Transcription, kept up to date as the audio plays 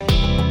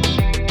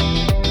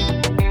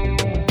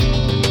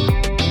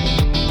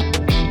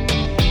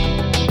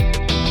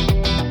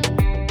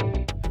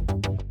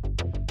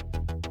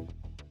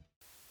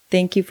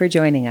Thank you for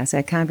joining us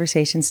at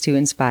Conversations to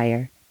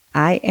Inspire.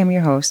 I am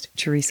your host,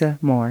 Teresa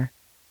Moore.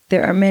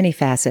 There are many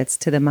facets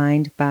to the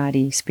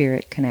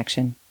mind-body-spirit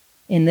connection.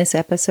 In this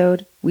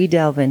episode, we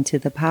delve into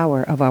the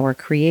power of our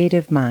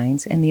creative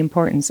minds and the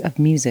importance of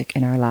music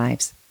in our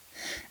lives.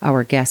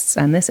 Our guests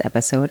on this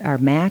episode are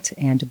Matt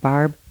and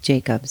Barb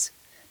Jacobs.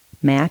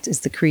 Matt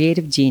is the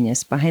creative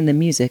genius behind the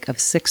music of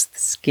Sixth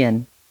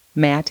Skin.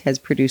 Matt has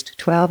produced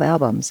 12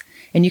 albums,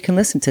 and you can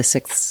listen to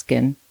Sixth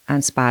Skin on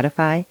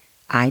Spotify,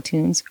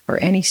 iTunes,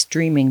 or any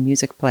streaming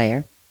music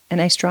player,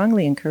 and I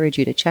strongly encourage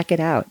you to check it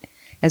out,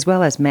 as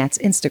well as Matt's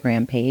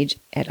Instagram page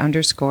at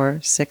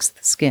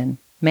 _sixthskin.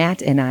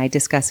 Matt and I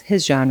discuss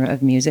his genre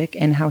of music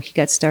and how he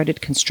got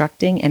started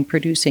constructing and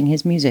producing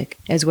his music,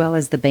 as well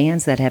as the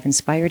bands that have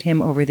inspired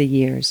him over the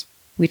years.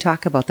 We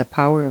talk about the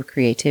power of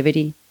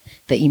creativity,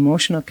 the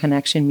emotional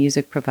connection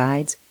music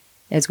provides,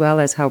 as well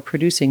as how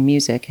producing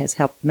music has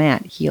helped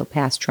Matt heal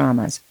past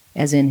traumas,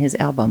 as in his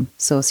album,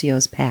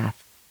 Socio's Path.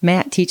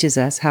 Matt teaches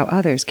us how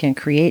others can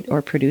create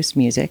or produce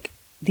music,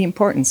 the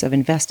importance of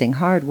investing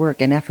hard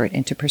work and effort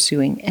into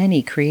pursuing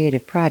any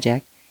creative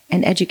project,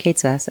 and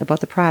educates us about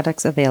the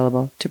products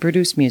available to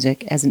produce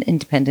music as an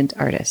independent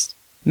artist.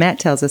 Matt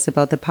tells us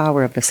about the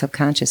power of the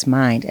subconscious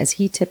mind, as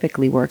he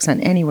typically works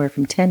on anywhere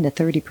from 10 to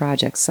 30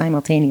 projects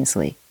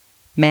simultaneously.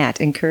 Matt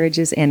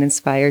encourages and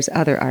inspires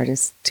other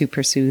artists to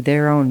pursue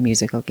their own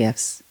musical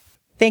gifts.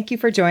 Thank you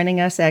for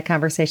joining us at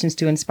Conversations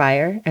to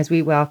Inspire as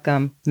we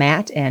welcome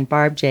Matt and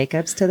Barb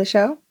Jacobs to the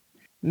show.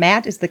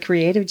 Matt is the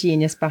creative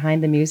genius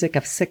behind the music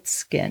of Sixth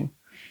Skin.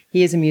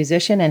 He is a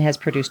musician and has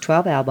produced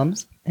 12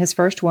 albums, his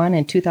first one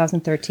in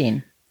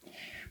 2013.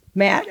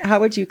 Matt, how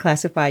would you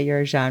classify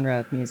your genre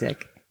of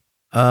music?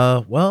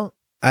 Well,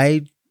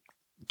 I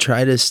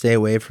try to stay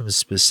away from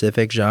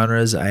specific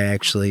genres. I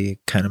actually,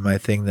 kind of my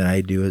thing that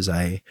I do is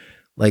I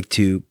like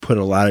to put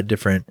a lot of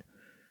different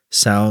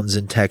sounds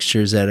and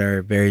textures that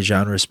are very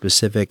genre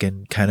specific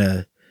and kind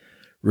of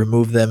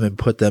remove them and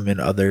put them in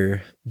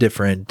other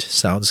different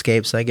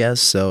soundscapes, I guess.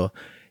 So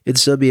it'd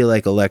still be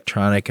like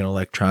electronic and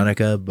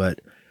electronica,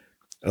 but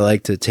I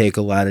like to take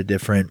a lot of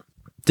different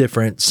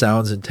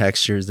sounds and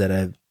textures that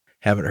I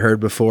haven't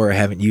heard before or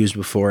haven't used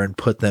before and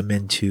put them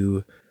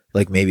into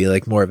like maybe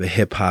like more of a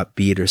hip hop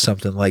beat or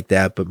something like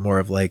that, but more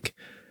of like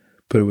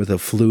put it with a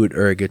flute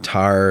or a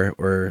guitar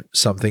or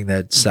something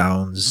that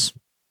sounds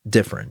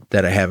different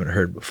that I haven't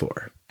heard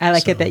before. I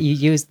like it that you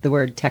used the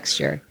word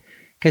texture,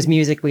 because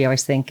music we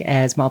always think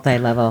as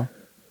multi-level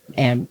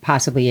and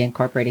possibly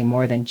incorporating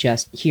more than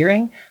just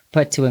hearing,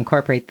 but to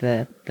incorporate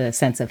the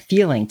sense of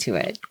feeling to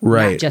it.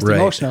 Right. Not just right.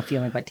 emotional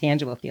feeling, but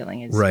tangible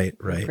feeling is right.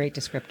 a great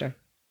descriptor.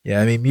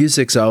 Yeah, I mean,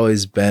 music's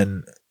always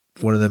been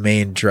one of the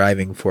main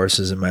driving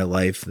forces in my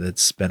life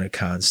that's been a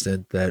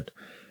constant that,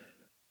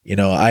 you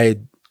know, I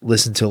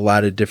listen to a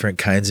lot of different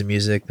kinds of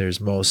music.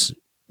 There's most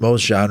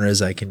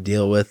genres I can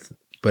deal with,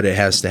 but it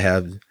has to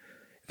have,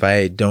 if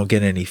I don't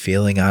get any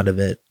feeling out of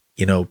it,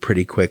 you know,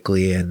 pretty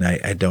quickly, and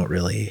I don't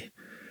really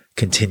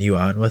continue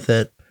on with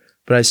it,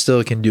 but I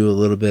still can do a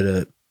little bit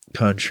of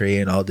country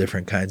and all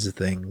different kinds of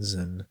things,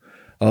 and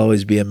I'll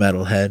always be a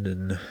metalhead,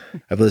 and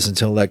I've listened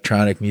to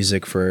electronic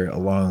music for a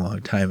long, long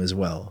time as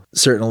well.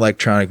 Certain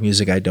electronic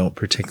music I don't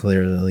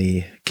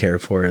particularly care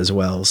for as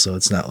well, so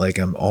it's not like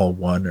I'm all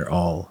one or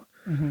all,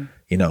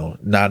 you know,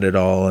 not at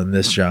all in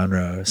this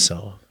genre,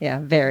 so. Yeah,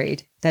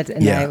 varied.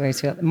 I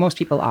always feel most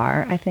people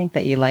are. I think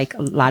that you like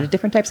a lot of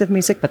different types of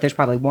music, but there's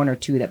probably one or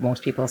two that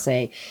most people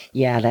say,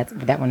 yeah,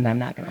 that one I'm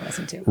not going to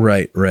listen to.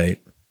 Right.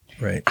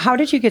 How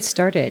did you get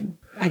started?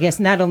 I guess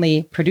not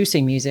only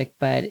producing music,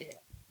 but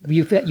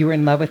you were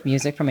in love with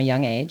music from a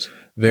young age.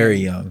 Very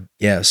young.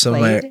 Yeah. Some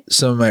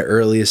of my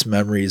earliest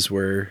memories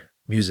were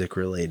music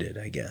related,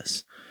 I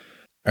guess.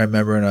 I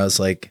remember when I was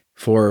like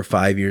 4 or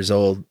 5 years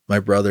old, my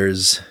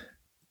parents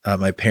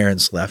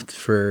left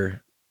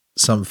for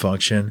some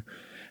function.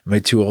 My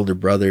 2 older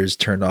brothers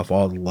turned off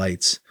all the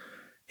lights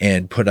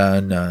and put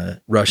on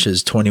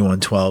Rush's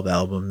 2112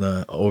 album,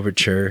 the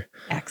Overture.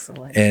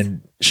 Excellent.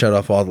 And shut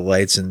off all the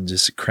lights and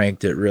just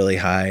cranked it really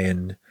high.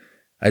 And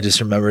I just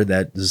remember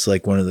that was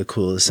like one of the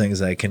coolest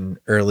things I can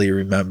early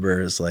remember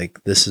is like,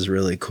 this is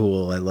really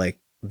cool. I like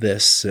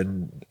this,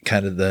 and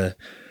kind of it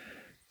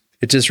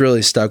just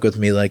really stuck with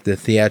me, like the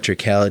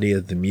theatricality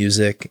of the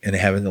music and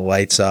having the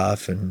lights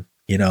off, and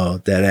you know,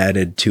 that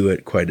added to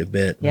it quite a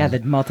bit. Yeah, the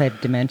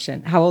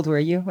multi-dimension. How old were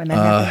you when that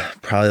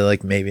happened? Probably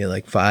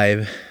maybe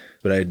 5,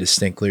 but I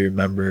distinctly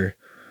remember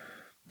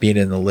being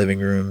in the living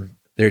room.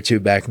 There too,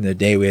 back in the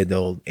day, we had the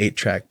old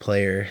 8-track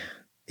player.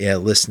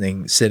 Yeah,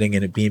 sitting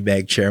in a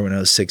beanbag chair when I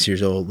was 6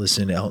 years old,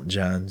 listening to Elton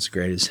John's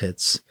greatest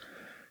hits,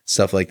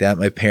 stuff like that.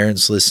 My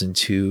parents listened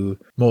to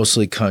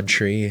mostly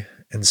country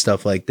and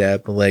stuff like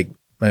that, but like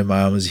my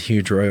mom was a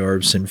huge Roy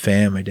Orbison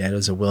fan. My dad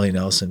was a Willie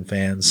Nelson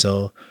fan,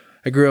 so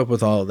I grew up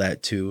with all of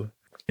that too.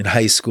 In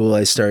high school,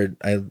 I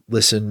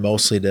listened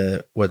mostly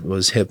to what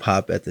was hip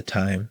hop at the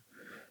time,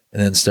 and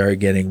then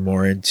started getting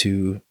more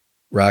into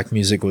rock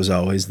music was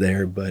always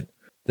there, but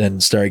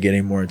then started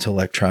getting more into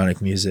electronic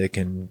music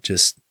and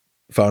just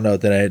found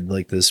out that I had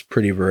like this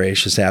pretty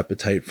voracious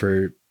appetite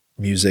for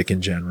music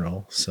in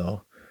general.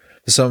 So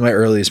some of my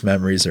earliest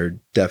memories are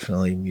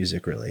definitely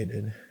music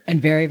related.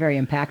 And very, very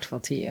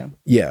impactful to you.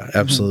 Yeah,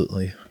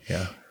 absolutely.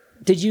 Yeah.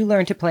 Did you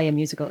learn to play a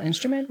musical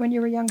instrument when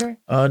you were younger?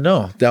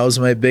 No, that was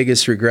my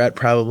biggest regret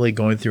probably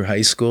going through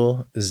high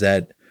school, is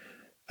that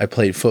I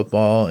played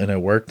football and I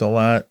worked a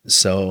lot.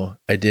 So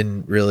I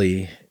didn't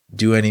really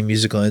do any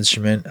musical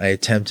instrument. I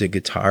attempted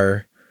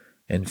guitar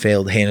and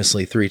failed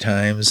heinously 3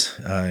 times,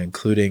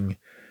 including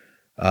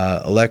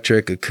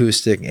electric,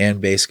 acoustic,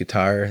 and bass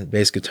guitar.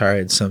 Bass guitar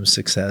had some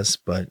success,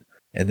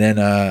 and then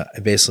I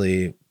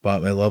basically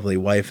bought my lovely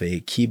wife a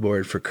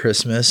keyboard for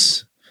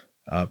Christmas,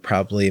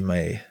 probably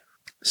my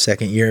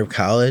second year of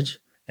college.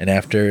 And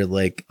after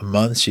like a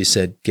month, she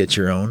said, "Get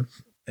your own."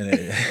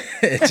 And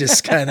it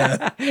just kind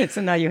of...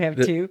 So now you have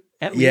 2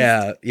 at least?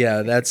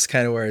 Yeah. That's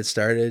kind of where it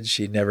started.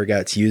 She never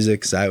got to use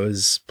it because I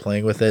was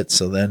playing with it.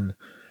 So then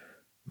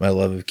my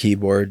love of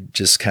keyboard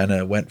just kind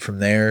of went from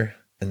there.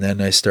 And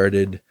then I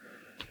started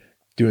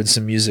doing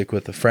some music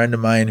with a friend of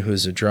mine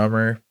who's a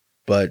drummer.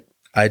 But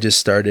I just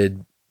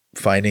started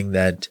finding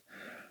that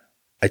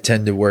I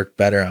tend to work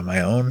better on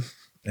my own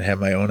and have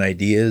my own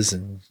ideas.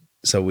 And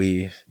so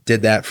we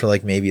did that for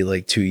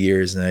maybe 2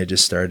 years. And I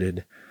just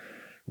started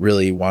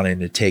really wanting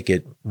to take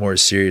it more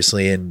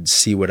seriously and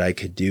see what I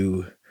could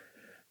do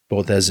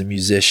both as a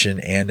musician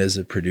and as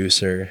a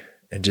producer,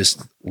 and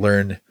just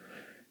learn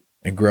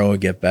and grow and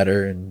get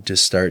better and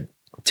just start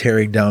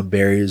tearing down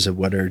barriers of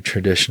what are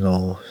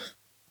traditional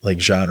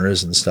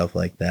genres and stuff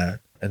like that.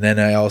 And then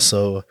I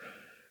also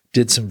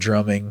did some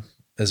drumming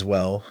as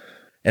well.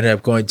 Ended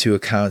up going to a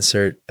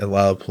concert at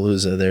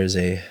Lollapalooza. There's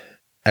a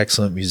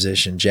excellent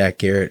musician, Jack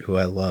Garrett, who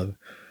I love,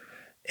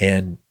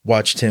 and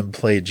watched him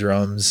play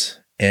drums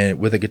and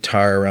with a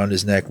guitar around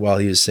his neck while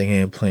he was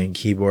singing and playing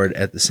keyboard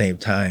at the same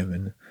time.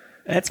 And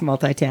that's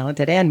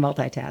multi-talented and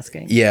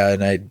multitasking. Yeah,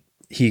 and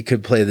he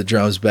could play the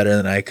drums better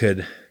than I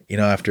could,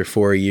 after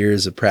 4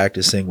 years of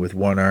practicing with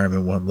one arm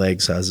and one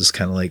leg. So I was just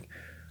kind of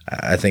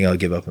I think I'll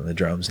give up on the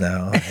drums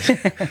now.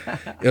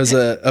 It was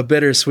a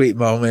bittersweet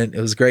moment.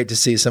 It was great to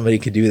see somebody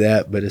could do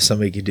that, but if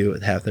somebody could do it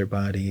with half their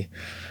body,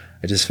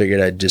 I just figured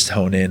I'd just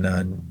hone in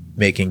on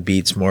making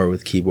beats more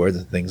with keyboards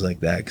and things like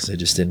that, because I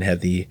just didn't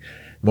have the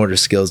motor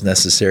skills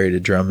necessary to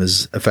drum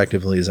as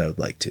effectively as I would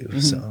like to. Mm-hmm.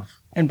 So.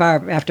 And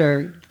Barb,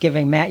 after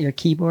giving Matt your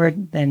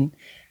keyboard, then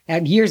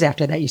years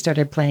after that, you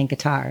started playing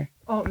guitar.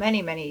 Oh,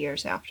 many, many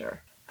years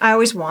after. I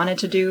always wanted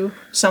to do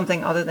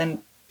something other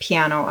than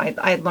piano.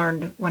 I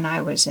learned when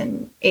I was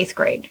in 8th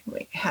grade.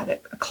 We had a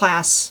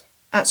class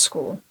at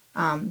school.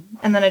 And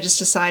then I just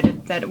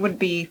decided that it would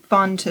be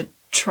fun to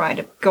try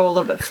to go a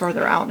little bit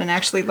further out and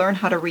actually learn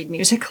how to read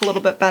music a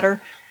little bit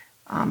better.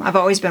 I've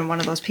always been one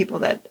of those people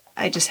that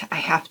I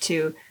have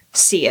to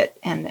see it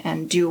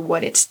and do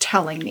what it's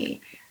telling me.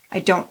 I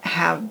don't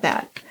have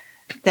that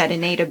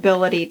innate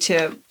ability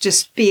to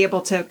just be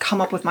able to come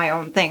up with my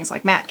own things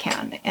like Matt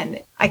can.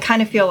 And I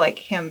kind of feel like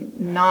him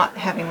not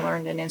having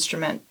learned an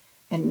instrument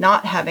and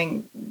not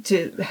having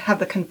to have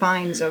the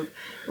confines of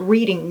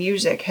reading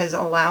music has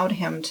allowed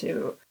him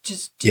to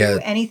just do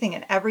anything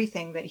and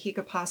everything that he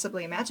could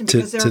possibly imagine.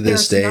 Because to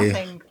this day,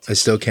 nothing I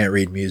still can't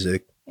read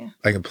music. Yeah.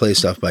 I can play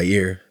stuff by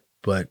ear,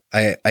 but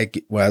I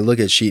when I look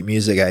at sheet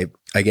music,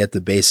 I get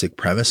the basic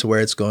premise of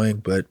where it's going,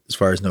 but as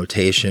far as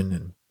notation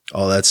and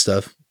all that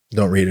stuff,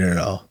 don't read it at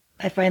all.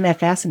 I find that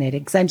fascinating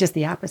because I'm just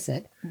the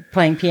opposite.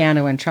 Playing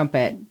piano and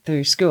trumpet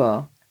through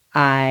school,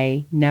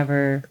 I could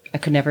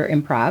never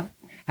improv.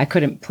 I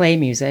couldn't play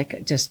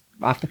music just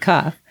off the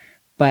cuff.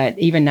 But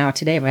even now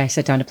today, when I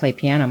sit down to play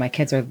piano, my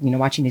kids are,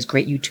 watching these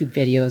great YouTube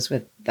videos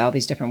with all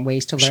these different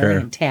ways to learn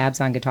and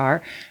tabs on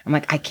guitar. I'm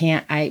like,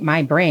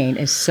 my brain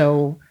is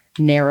so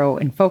narrow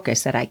and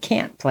focused that I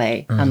can't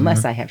play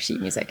unless I have sheet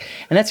music.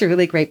 And that's a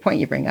really great point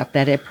you bring up,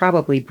 that it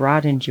probably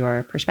broadened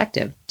your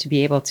perspective to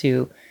be able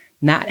to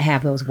not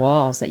have those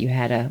walls that you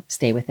had to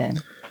stay within.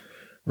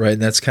 Right.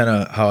 And that's kind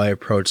of how I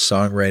approach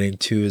songwriting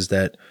too, is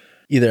that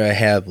either I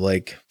have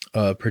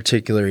a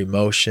particular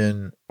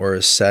emotion or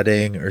a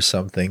setting or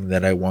something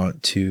that I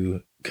want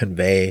to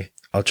convey.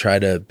 I'll try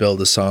to build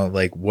a song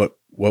what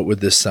would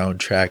the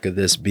soundtrack of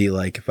this be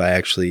like if I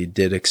actually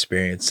did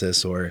experience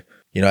this? Or,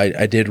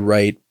 I did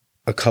write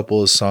a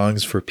couple of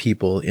songs for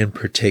people in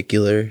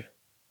particular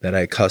that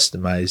I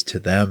customized to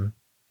them,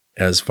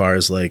 as far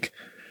as kind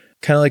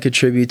of a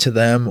tribute to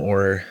them,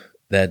 or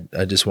that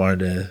I just wanted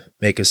to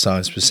make a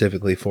song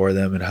specifically for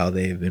them and how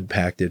they've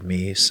impacted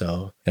me.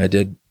 So I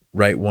did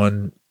write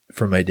one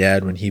for my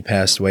dad when he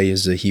passed away. He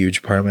was a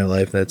huge part of my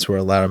life. That's where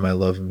a lot of my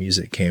love of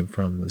music came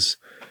from, was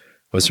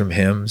from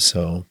him.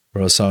 So I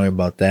wrote a song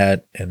about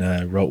that, and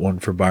I wrote one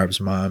for Barb's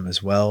mom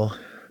as well,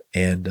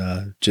 and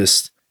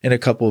and a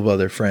couple of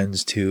other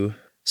friends too.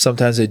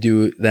 Sometimes I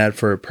do that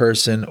for a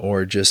person,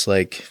 or just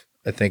I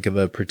think of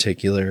a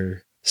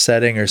particular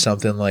setting or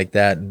something like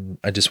that, and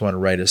I just want to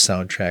write a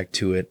soundtrack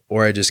to it.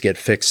 Or I just get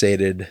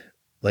fixated,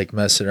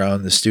 messing around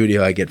in the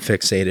studio, I get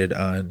fixated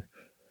on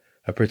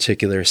a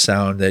particular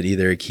sound that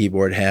either a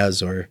keyboard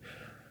has or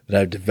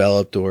that I've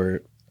developed,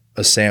 or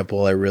a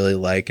sample I really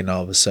like, and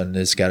all of a sudden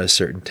it's got a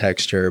certain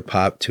texture or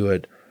pop to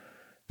it.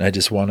 And I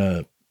just want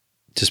to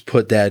just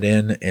put that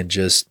in and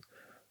just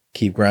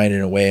keep grinding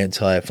away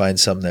until I find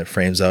something that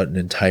frames out an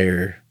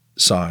entire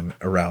song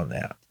around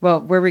that.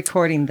 Well, we're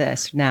recording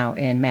this now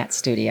in Matt's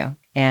studio,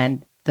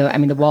 and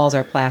the walls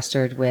are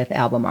plastered with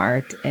album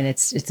art, and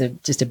it's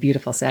just a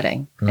beautiful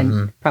setting,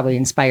 and probably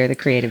inspire the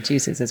creative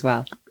juices as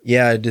well.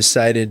 Yeah, I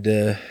decided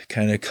to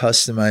kind of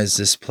customize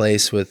this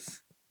place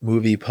with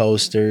movie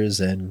posters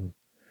and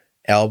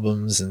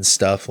albums and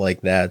stuff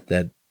like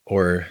that,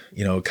 or,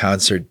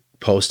 concert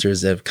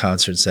posters of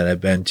concerts that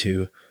I've been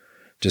to,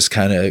 just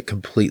kind of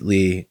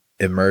completely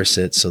immerse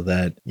it so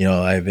that,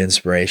 I have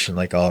inspiration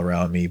like all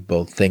around me,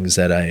 both things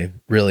that I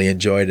really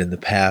enjoyed in the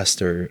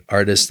past or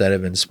artists that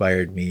have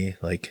inspired me.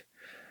 Like,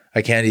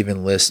 I can't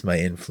even list my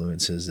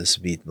influences. This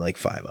would be like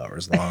 5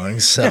 hours long.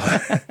 So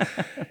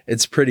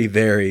it's pretty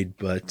varied,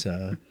 but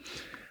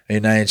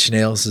Nine Inch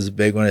Nails is a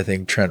big one. I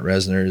think Trent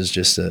Reznor is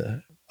just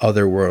a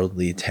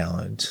otherworldly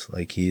talent.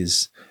 Like,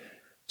 he's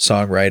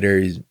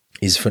songwriter,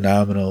 he's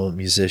phenomenal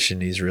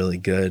musician. He's really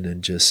good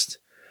and just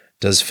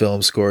does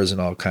film scores and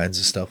all kinds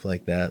of stuff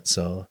like that.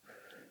 So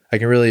I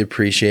can really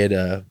appreciate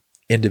a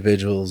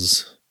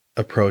individual's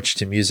approach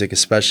to music,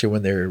 especially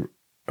when they're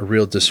a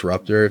real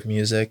disruptor of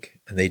music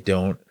and they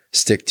don't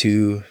stick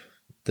to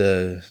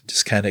the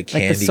just kind of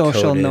candy like the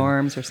social coated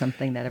norms or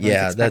something that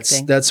everyone's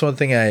expecting. That's one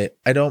thing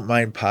I don't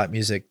mind pop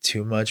music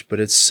too much,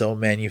 but it's so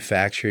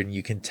manufactured and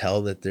you can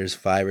tell that there's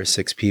 5 or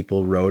 6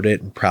 people wrote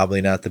it and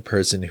probably not the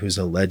person who's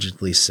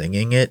allegedly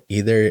singing it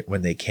either,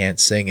 when they can't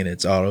sing and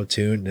it's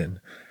auto-tuned.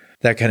 And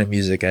that kind of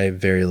music I have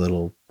very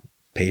little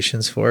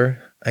patience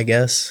for, I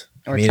guess.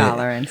 Or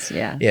tolerance,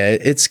 yeah. Yeah,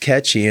 it's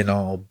catchy and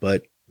all,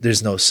 but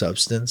there's no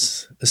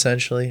substance,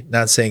 essentially.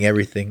 Not saying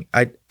everything.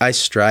 I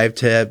strive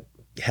to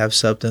have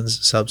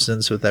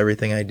substance with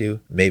everything I do.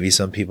 Maybe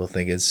some people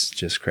think it's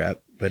just crap,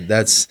 but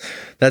that's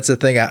the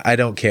thing. I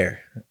don't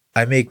care.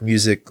 I make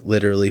music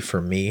literally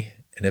for me,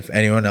 and if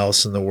anyone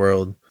else in the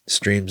world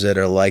streams it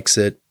or likes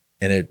it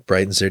and it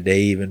brightens their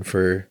day even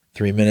for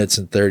 3 minutes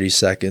and 30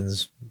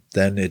 seconds,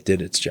 then it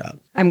did its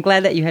job. I'm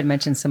glad that you had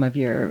mentioned some of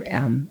your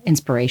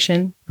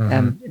inspiration,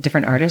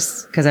 different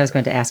artists, because I was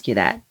going to ask you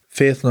that.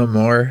 Faith No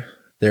More,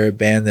 they're a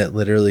band that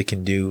literally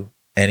can do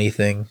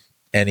anything,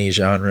 any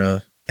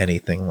genre,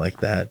 anything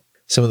like that.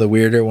 Some of the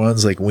weirder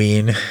ones like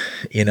Ween,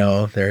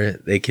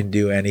 they can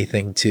do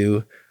anything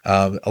too.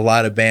 A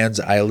lot of bands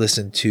I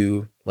listen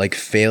to, like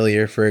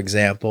Failure, for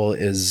example,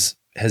 has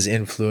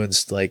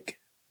influenced like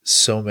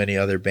so many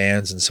other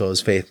bands, and so has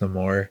Faith No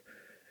More.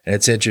 And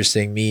it's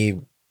interesting,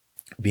 me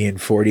being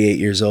 48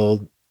 years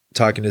old,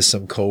 talking to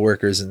some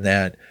coworkers in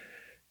that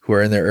who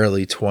are in their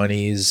early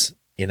 20s,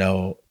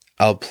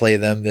 I'll play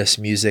them this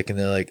music and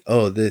they're like,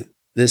 oh,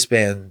 this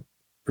band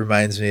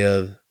reminds me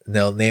of, and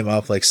they'll name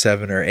off like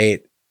 7 or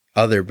 8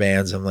 other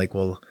bands. I'm like,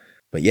 well,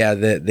 but yeah,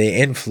 they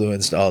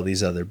influenced all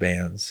these other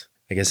bands.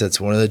 I guess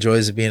that's one of the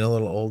joys of being a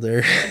little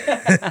older.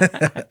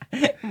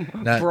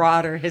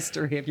 Broader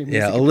history of your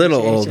music. Yeah, a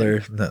little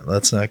older. No,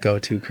 let's not go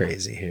too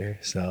crazy here.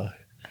 So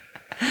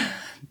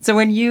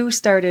when you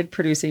started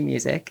producing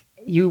music,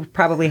 you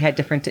probably had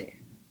different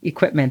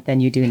equipment than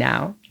you do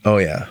now. Oh,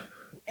 yeah.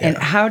 And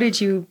how did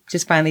you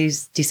just finally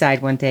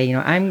decide one day,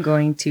 I'm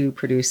going to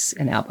produce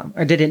an album?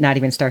 Or did it not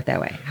even start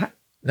that way?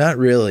 Not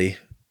really.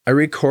 I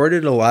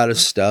recorded a lot of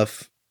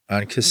stuff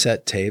on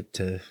cassette tape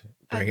to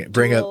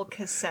bring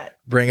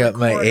up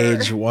my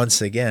age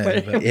once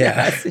again. But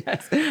yeah.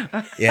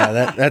 Yes.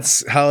 Yeah,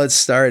 that's how it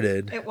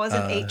started. It was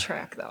an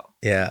 8-track though.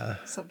 Yeah.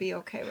 So be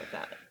okay with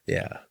that.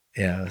 Yeah.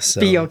 Yeah.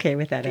 So be okay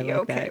with that. Be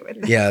okay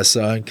with that. Yeah.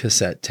 So on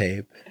cassette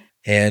tape,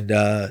 and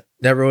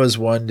never was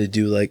one to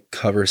do like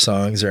cover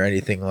songs or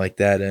anything like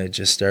that. And I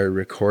just started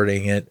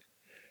recording it.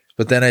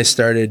 But then I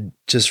started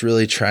just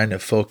really trying to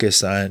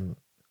focus on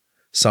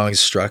song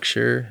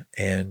structure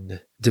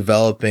and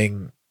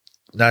developing,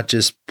 not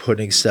just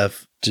putting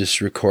stuff,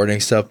 just recording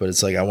stuff, but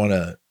it's like I want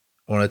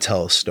to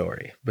tell a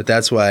story. But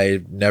that's why I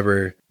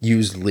never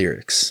used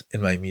lyrics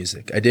in my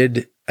music. I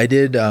did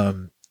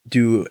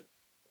do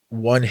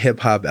one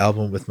hip hop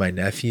album with my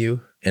nephew,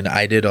 and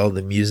I did all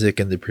the music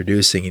and the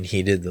producing and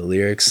he did the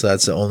lyrics. So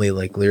that's the only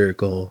like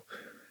lyrical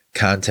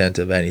content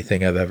of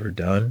anything I've ever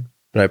done.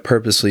 But I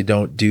purposely I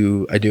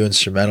do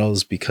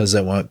instrumentals because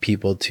I want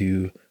people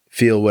to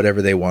feel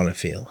whatever they want to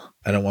feel.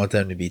 I don't want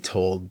them to be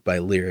told by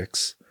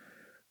lyrics,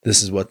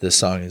 this is what this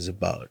song is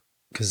about.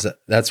 Because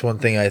that's one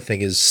thing I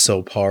think is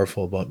so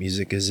powerful about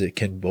music, is it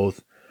can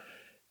both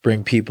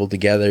bring people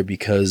together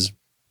because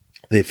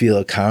they feel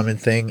a common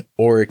thing,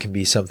 or it can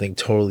be something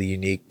totally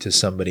unique to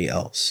somebody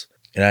else.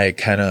 And I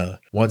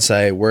once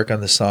I work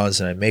on the songs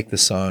and I make the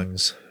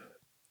songs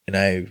and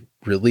I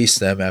release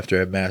them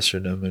after I've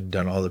mastered them and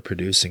done all the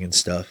producing and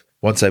stuff,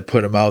 once I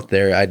put them out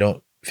there, I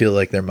don't feel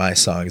like they're my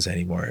songs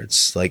anymore.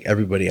 It's like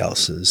everybody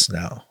else's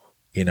now.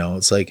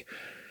 It's like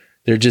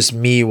they're just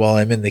me while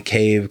I'm in the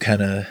cave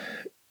kind of,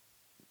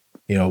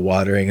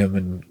 watering them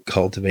and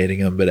cultivating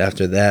them. But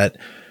after that,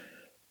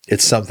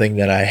 it's something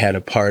that I had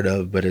a part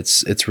of, but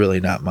it's really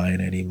not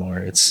mine anymore.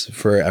 It's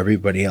for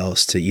everybody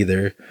else to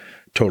either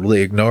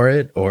totally ignore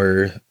it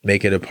or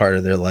make it a part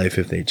of their life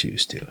if they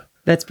choose to.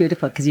 That's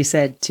beautiful because you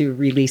said to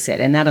release it,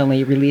 and not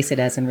only release it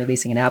as in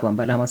releasing an album,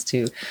 but almost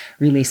to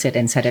release it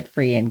and set it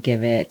free and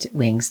give it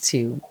wings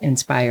to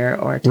inspire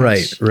or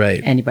touch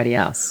anybody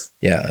else.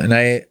 Yeah. And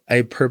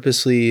I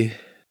purposely,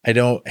 I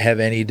don't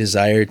have any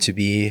desire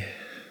to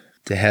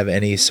have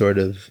any sort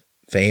of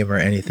fame or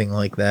anything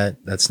like that.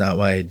 That's not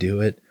why I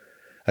do it.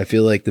 I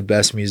feel like the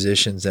best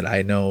musicians that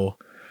I know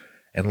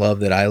and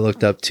love that I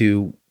looked up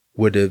to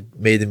would have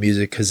made the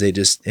music because they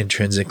just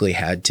intrinsically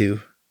had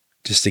to,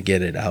 just to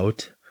get it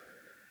out.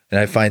 And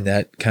I find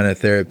that kind of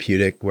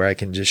therapeutic where I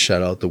can just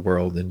shut out the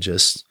world and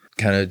just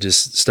kind of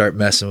just start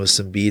messing with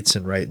some beats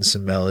and writing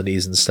some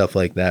melodies and stuff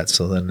like that.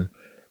 So then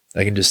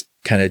I can just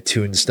kind of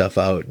tune stuff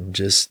out and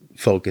just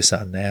focus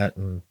on that.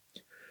 And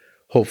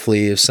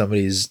hopefully if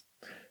somebody's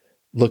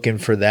looking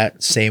for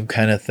that same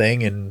kind of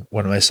thing and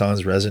one of my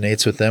songs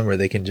resonates with them where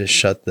they can just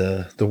shut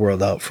the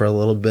world out for a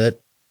little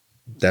bit,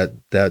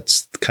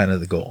 that's kind of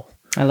the goal.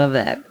 I love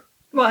that.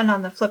 Well, and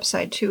on the flip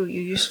side too,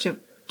 you used to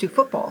do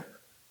football.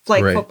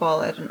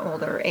 Football at an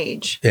older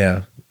age.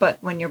 Yeah. But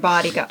when your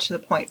body got to the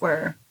point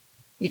where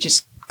you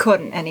just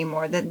couldn't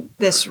anymore, then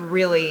this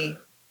really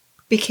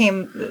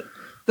became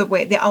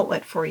the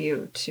outlet for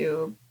you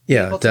to be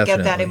able to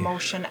get that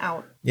emotion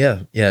out.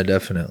 Yeah,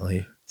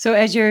 definitely. So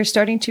as you're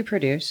starting to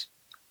produce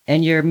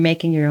and you're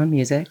making your own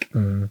music,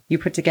 you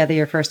put together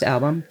your first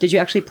album. Did you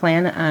actually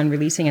plan on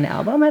releasing an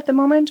album at the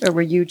moment, or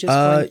were you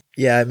just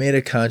Yeah, I made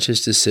a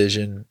conscious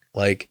decision,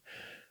 like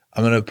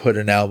I'm going to put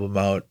an album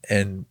out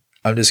and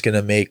I'm just going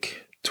to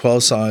make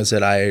 12 songs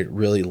that I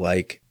really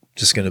like,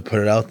 just going to put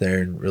it out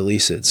there and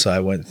release it. So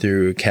I went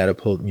through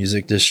Catapult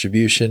Music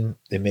Distribution.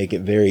 They make it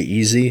very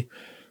easy.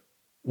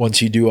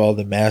 Once you do all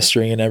the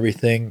mastering and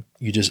everything,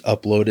 you just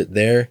upload it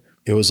there.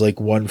 It was like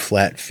one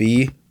flat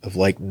fee of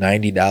like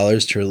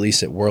 $90 to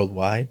release it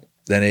worldwide.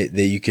 Then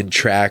you can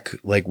track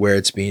like where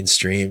it's being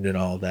streamed and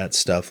all that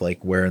stuff,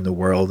 like where in the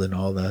world and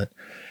all that.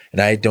 And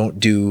I don't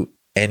do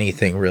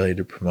anything really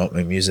to promote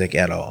my music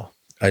at all.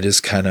 I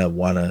just kind of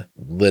want to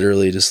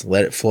literally just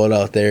let it float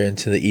out there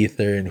into the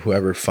ether, and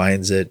whoever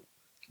finds it,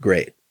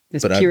 great.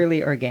 It's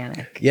purely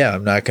organic. Yeah,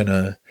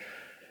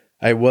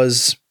 I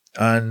was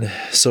on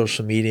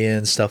social media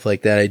and stuff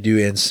like that. I do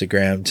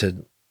Instagram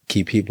to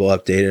keep people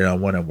updated on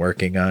what I'm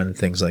working on and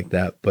things like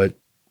that. But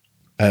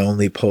I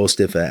only post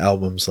if an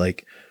album's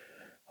like,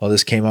 oh,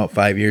 this came out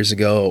 5 years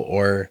ago,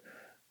 or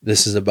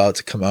this is about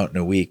to come out in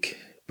a week.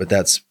 But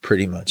that's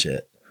pretty much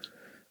it.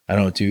 I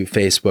don't do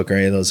Facebook or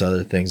any of those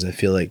other things. I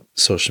feel like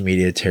social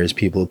media tears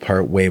people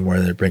apart way more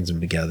than it brings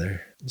them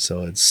together.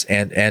 So it's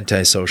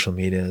anti-social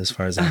media as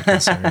far as I'm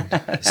concerned.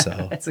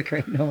 So that's a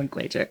great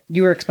nomenclature.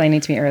 You were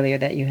explaining to me earlier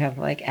that you have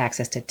like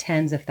access to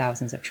tens of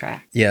thousands of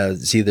tracks. Yeah,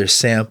 it's either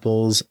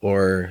samples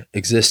or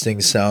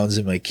existing sounds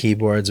in my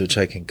keyboards, which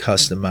I can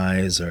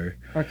customize or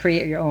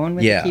create your own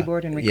with the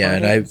keyboard and record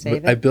it and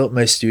save it. I built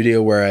my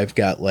studio where I've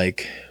got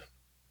like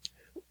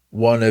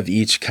one of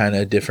each kind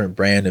of different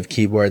brand of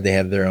keyboard. They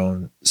have their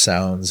own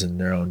sounds and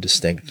their own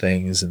distinct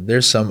things, and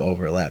there's some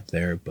overlap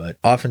there. But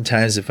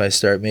oftentimes if I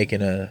start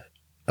making a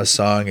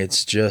song,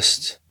 it's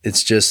just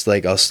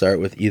like I'll start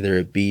with either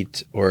a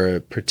beat or a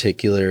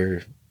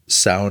particular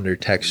sound or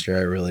texture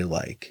I really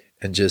like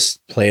and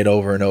just play it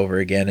over and over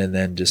again, and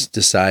then just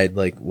decide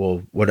like,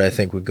 well, what do I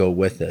think would go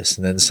with this?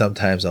 And then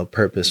sometimes I'll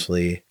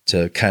purposefully,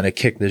 to kind of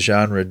kick the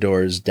genre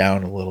doors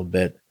down a little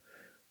bit,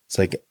 it's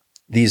like,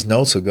 these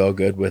notes will go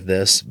good with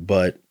this,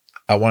 but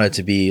I want it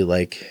to be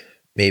like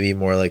maybe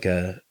more like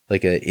a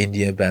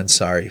India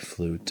Bansari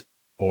flute,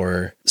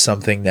 or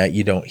something that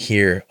you don't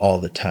hear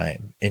all the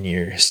time in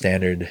your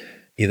standard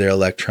either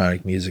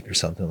electronic music or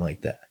something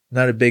like that.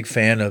 Not a big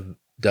fan of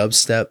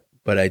dubstep,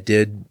 but I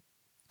did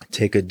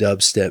take a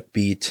dubstep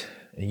beat.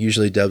 And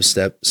usually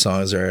dubstep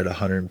songs are at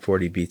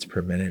 140 beats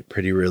per minute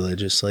pretty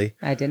religiously.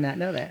 I did not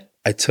know that.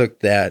 I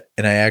took that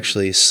and I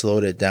actually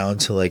slowed it down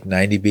to like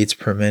 90 beats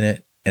per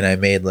minute. And I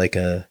made like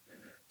a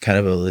kind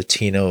of a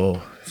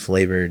Latino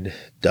flavored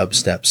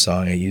dubstep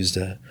song. I used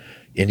a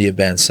India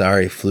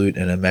Bansari flute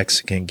and a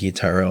Mexican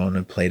guitarron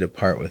and played a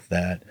part with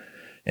that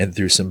and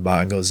threw some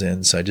bongos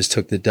in. So I just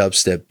took the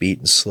dubstep beat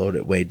and slowed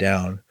it way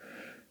down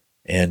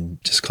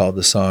and just called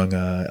the song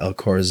El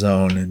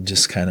Corazon, and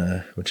just kind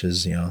of, which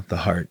is, the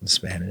heart in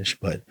Spanish,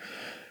 but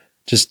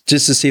just to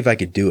see if I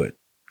could do it,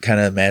 kind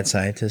of mad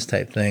scientist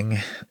type thing,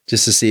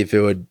 just to see if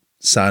it would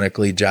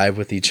sonically jive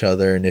with each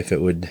other and if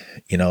it would,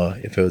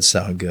 if it would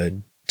sound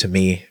good to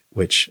me,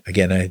 which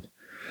again,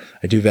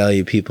 I do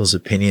value people's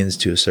opinions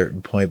to a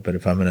certain point, but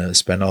if I'm going to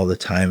spend all the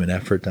time and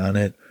effort on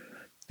it,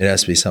 it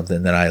has to be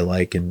something that I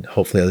like, and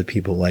hopefully other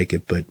people like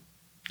it. But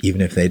even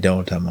if they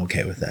don't, I'm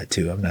okay with that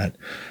too. I'm not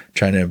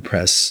trying to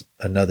impress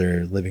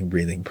another living,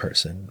 breathing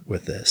person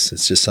with this.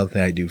 It's just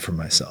something I do for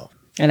myself.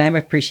 And I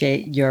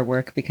appreciate your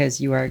work because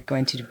you are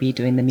going to be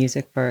doing the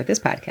music for this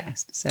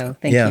podcast. So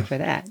thank you for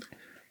that.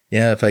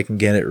 Yeah, if I can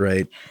get it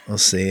right, we'll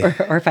see.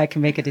 Or if I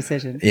can make a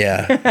decision.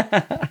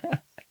 Yeah.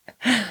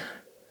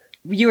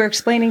 You were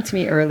explaining to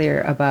me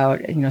earlier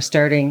about,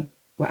 starting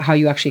how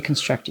you actually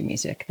construct your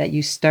music, that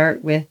you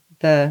start with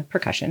the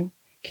percussion.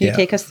 Can you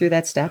take us through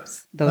those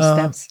steps?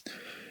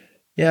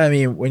 Yeah, I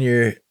mean, when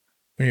you're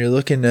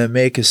looking to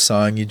make a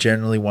song, you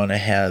generally want to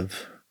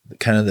have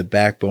kind of the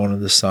backbone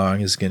of the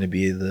song is going to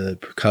be the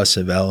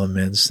percussive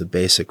elements, the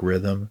basic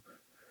rhythm.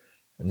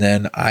 And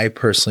then I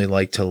personally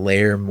like to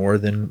layer more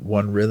than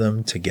one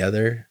rhythm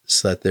together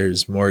so that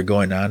there's more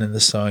going on in the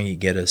song. You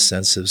get a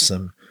sense of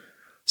some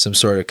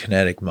sort of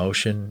kinetic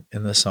motion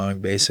in the song,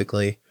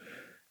 basically.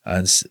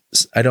 And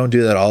I don't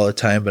do that all the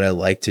time, but I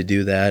like to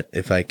do that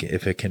if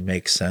it can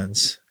make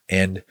sense.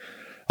 And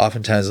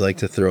oftentimes I like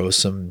to throw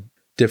some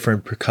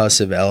different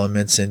percussive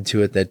elements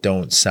into it that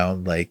don't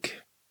sound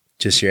like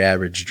just your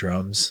average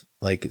drums,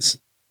 like it's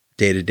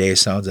day-to-day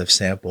sounds I've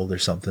sampled or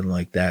something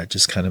like that.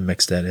 Just kind of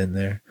mix that in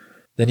there.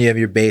 Then you have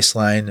your bass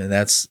line, and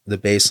that's the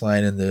bass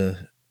line, and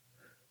the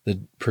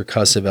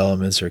percussive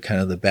elements are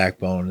kind of the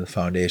backbone, the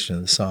foundation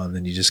of the song.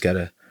 Then you just got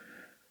to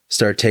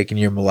start taking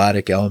your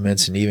melodic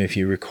elements, and even if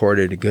you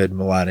recorded a good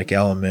melodic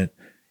element,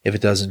 if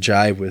it doesn't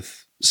jive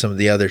with some of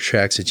the other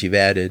tracks that you've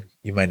added,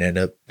 you might end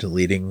up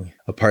deleting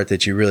a part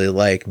that you really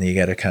like, and then you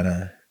got to kind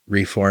of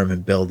reform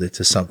and build it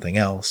to something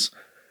else.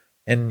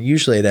 And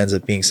usually it ends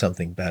up being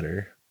something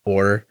better.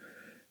 Or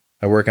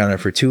I work on it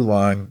for too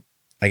long,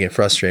 I get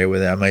frustrated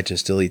with it, I might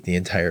just delete the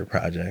entire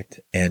project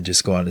and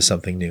just go on to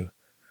something new,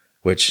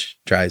 which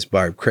drives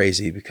Barb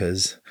crazy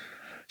because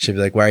she'll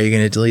be like, why are you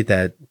going to delete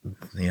that?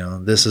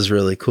 This is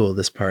really cool,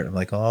 this part. I'm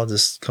like, oh, I'll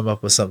just come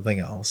up with something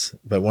else.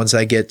 But once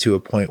I get to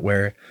a point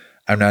where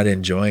I'm not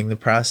enjoying the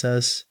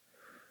process,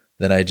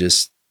 then I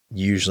just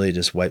usually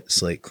just wipe the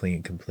slate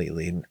clean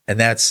completely.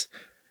 And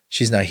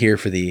she's not here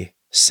for the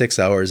 6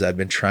 hours I've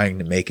been trying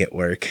to make it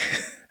work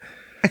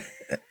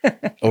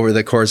over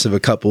the course of a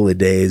couple of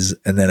days.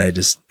 And then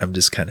I'm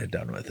just kind of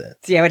done with it.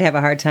 See, I would have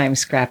a hard time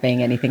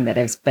scrapping anything that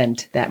I've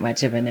spent that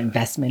much of an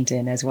investment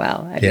in as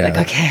well. I'd be like,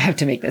 okay, I have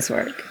to make this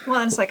work.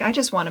 Well, it's like, I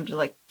just want him to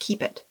like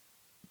keep it.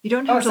 You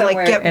don't have to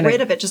like get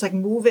rid of it, just like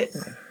move it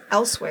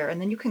elsewhere,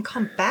 and then you can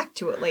come back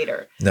to it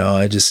later. No,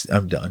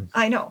 I'm done.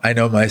 I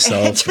know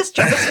myself. It just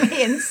drives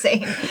me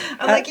insane.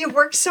 I'm like, you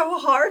worked so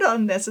hard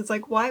on this. It's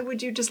like, why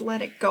would you just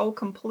let it go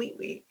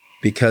completely?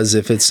 Because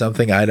if it's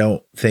something I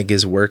don't think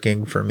is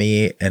working for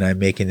me and I'm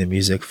making the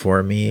music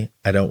for me,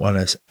 I don't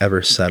want to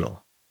ever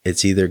settle.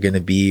 It's either going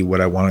to be what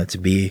I want it to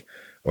be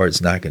or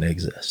it's not going to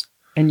exist.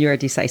 And you're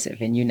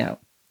decisive and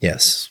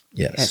Yes.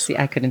 Yeah, see,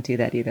 I couldn't do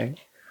that either.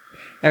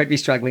 I would be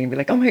struggling and be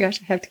like, oh my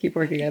gosh, I have to keep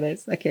working on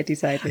this. I can't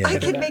decide. I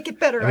can make it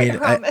better, I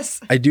promise.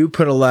 I do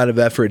put a lot of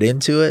effort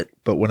into it,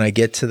 but when I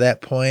get to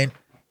that point,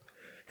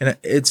 and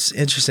it's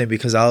interesting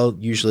because I'll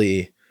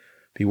usually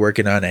be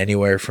working on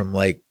anywhere from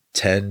like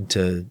 10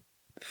 to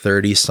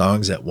 30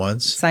 songs at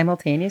once.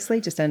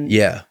 Simultaneously?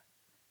 Yeah.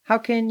 How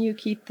can you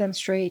keep them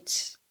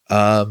straight?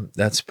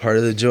 That's part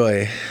of the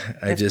joy.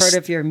 That's part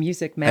of your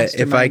music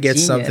mastermind if I get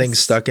genius. something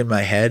stuck in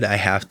my head,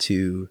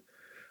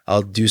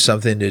 I'll do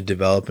something to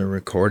develop and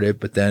record it,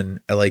 but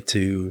then I like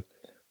to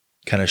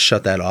kind of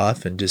shut that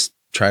off and just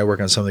try to work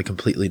on something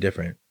completely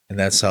different. And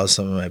that's how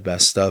some of my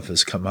best stuff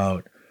has come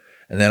out.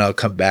 And then I'll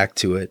come back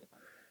to it.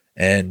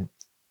 And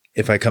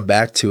if I come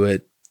back to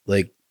it,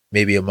 like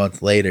maybe a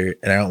month later,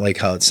 and I don't like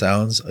how it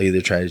sounds, I'll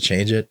either try to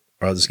change it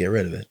or I'll just get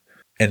rid of it.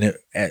 And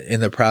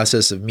in the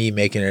process of me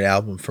making an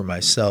album for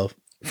myself,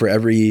 for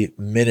every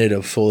minute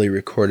of fully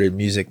recorded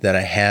music that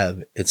I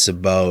have, it's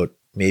about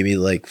maybe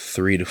like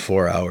 3 to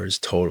 4 hours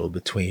total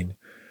between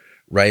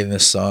writing the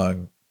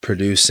song,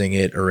 producing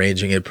it,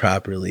 arranging it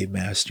properly,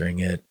 mastering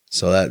it.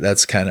 So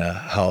that's kind of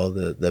how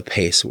the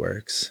pace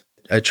works.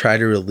 I try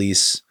to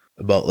release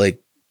about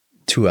like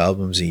 2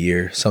 albums a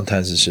year.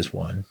 Sometimes it's just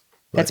one.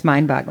 That's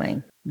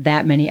mind-boggling.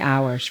 That many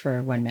hours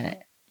for 1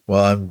 minute.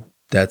 Well,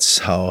 that's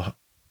how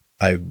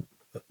I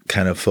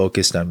kind of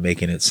focused on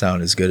making it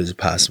sound as good as it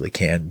possibly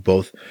can,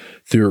 both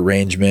through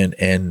arrangement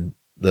and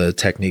the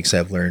techniques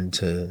I've learned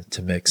to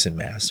mix and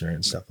master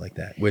and stuff like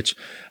that, which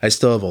I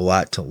still have a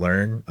lot to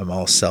learn. I'm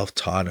all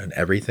self-taught on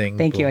everything.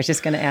 Thank you. I was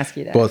just going to ask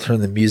you that. Both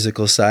from the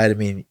musical side. I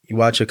mean, you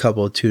watch a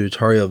couple of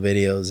tutorial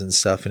videos and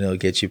stuff and it'll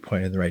get you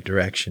pointed in the right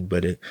direction,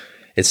 but it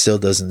still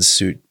doesn't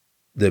suit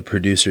the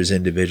producer's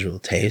individual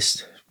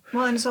taste.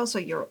 Well, and it's also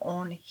your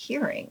own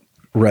hearing.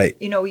 Right.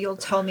 You'll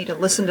tell me to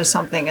listen to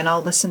something and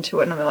I'll listen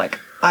to it and I'm like,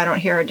 I don't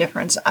hear a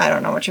difference. I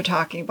don't know what you're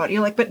talking about.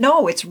 You're like, but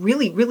no, it's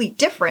really, really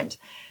different.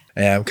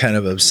 Yeah, I'm kind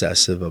of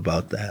obsessive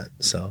about that.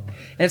 So and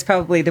it's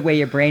probably the way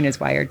your brain is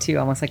wired too,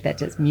 almost like that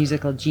just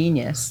musical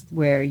genius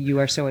where you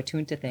are so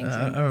attuned to things.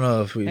 I don't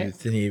know if we need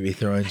to be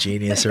throwing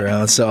genius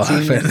around so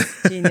often.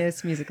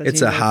 Genius, musical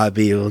it's genius. A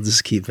hobby. We'll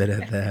just keep it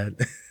at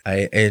that.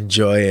 I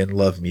enjoy and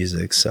love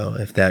music. So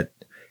if that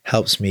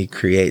helps me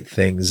create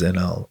things, and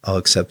I'll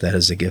accept that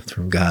as a gift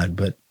from God.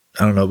 But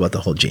I don't know about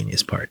the whole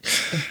genius part.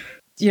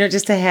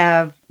 Just to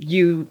have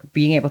you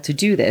being able to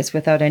do this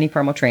without any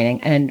formal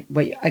training, and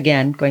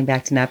again, going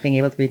back to not being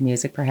able to read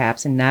music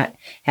perhaps, and not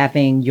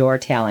having your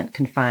talent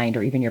confined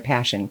or even your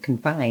passion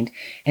confined,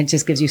 and it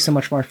just gives you so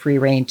much more free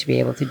reign to be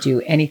able to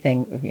do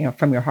anything,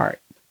 from your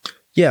heart.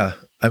 Yeah.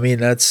 I mean,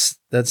 that's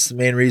the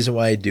main reason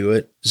why I do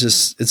it.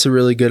 It's a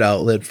really good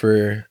outlet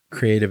for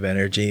creative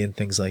energy and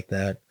things like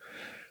that.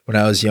 When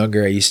I was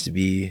younger, I used to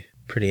be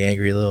a pretty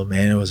angry little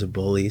man. I was a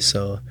bully,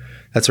 so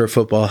that's where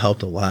football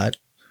helped a lot.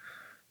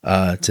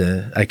 I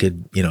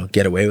could,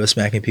 get away with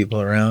smacking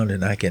people around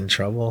and not get in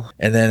trouble.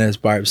 And then, as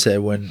Barb said,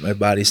 when my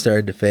body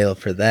started to fail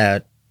for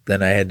that,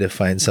 then I had to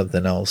find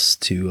something else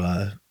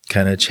to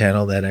kind of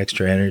channel that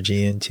extra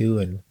energy into.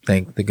 And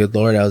thank the good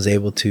Lord, I was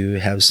able to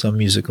have some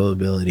musical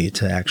ability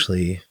to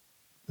actually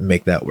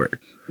make that work.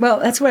 Well,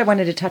 that's what I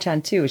wanted to touch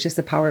on too, is just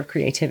the power of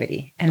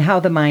creativity and how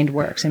the mind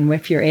works. And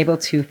if you're able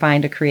to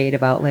find a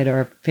creative outlet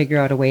or figure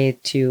out a way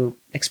to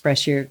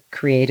express your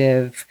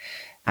creative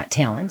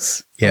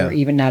talents, or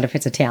even not if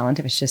it's a talent,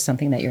 if it's just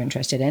something that you're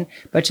interested in,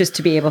 but just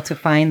to be able to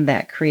find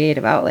that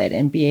creative outlet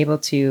and be able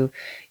to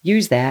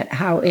use that,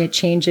 how it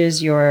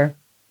changes your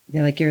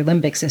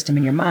limbic system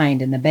in your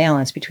mind and the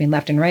balance between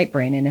left and right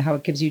brain, and how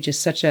it gives you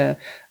just such a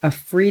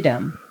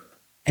freedom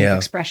and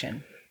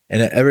expression.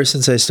 And ever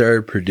since I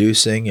started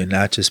producing and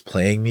not just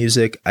playing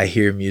music, I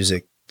hear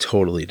music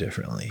totally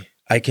differently.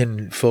 I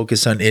can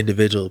focus on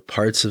individual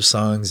parts of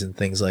songs and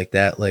things like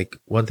that. Like,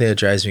 one thing that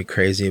drives me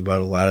crazy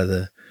about a lot of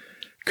the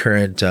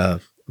current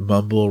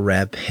mumble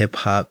rap hip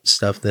hop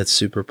stuff that's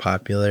super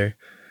popular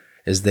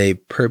is they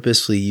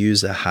purposely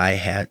use a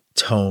hi-hat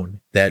tone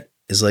that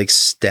is like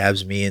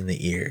stabs me in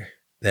the ear,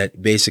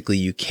 that basically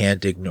you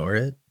can't ignore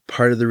it.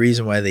 Part of the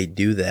reason why they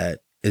do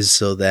that is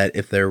so that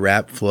if their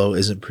rap flow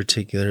isn't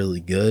particularly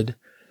good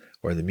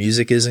or the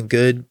music isn't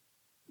good,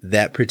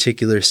 that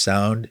particular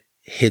sound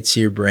hits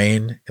your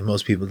brain and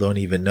most people don't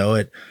even know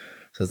it.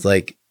 So it's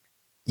like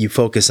you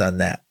focus on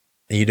that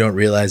and you don't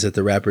realize that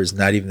the rapper is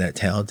not even that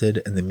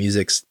talented and the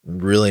music's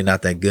really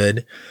not that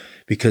good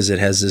because it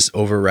has this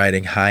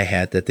overriding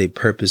hi-hat that they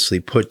purposely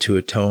put to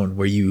a tone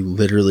where you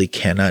literally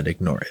cannot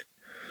ignore it.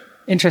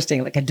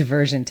 Interesting, like a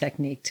diversion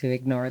technique to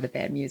ignore the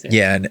bad music.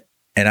 Yeah,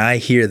 and I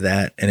hear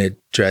that and it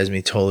drives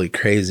me totally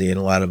crazy, and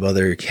a lot of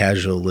other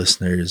casual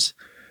listeners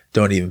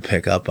don't even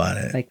pick up on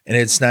it. And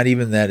it's not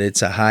even that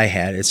it's a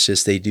hi-hat, it's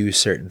just they do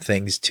certain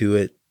things to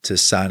it to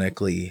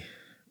sonically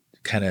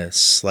kind of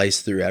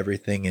slice through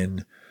everything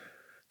and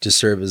just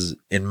serve as,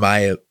 in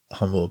my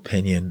humble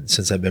opinion,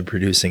 since I've been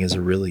producing, as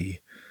a really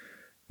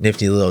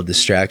nifty little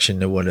distraction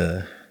to what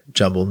a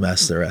jumbled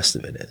mess the rest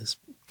of it is.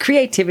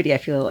 Creativity, I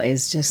feel,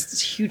 is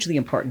just hugely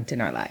important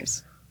in our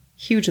lives.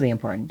 Hugely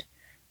important.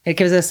 It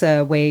gives us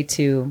a way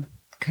to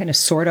kind of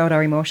sort out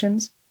our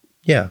emotions.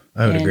 Yeah,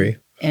 I would agree.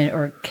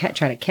 Or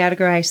try to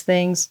categorize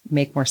things,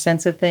 make more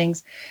sense of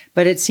things.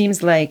 But it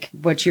seems like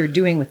what you're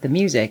doing with the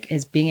music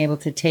is being able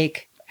to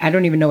take, I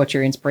don't even know what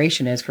your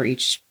inspiration is for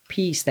each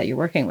piece that you're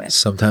working with.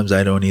 Sometimes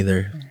I don't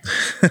either.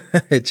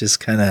 It just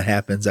kind of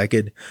happens. I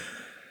could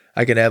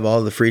have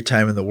all the free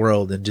time in the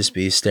world and just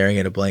be staring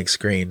at a blank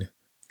screen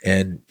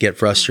and get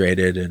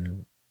frustrated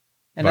and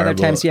other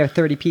times you have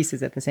 30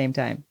 pieces at the same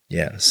time.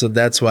 Yeah. So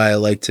that's why I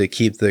like to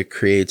keep the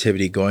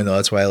creativity going, though.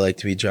 That's why I like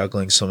to be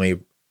juggling so many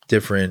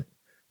different,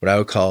 what I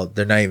would call,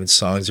 they're not even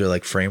songs, they're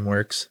like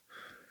frameworks.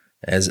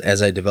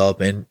 As I develop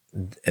them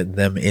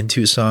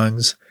into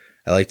songs,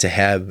 I like to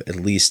have at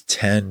least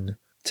 10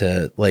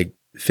 to like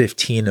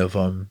 15 of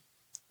them.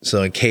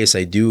 So in case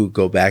I do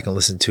go back and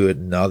listen to it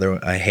and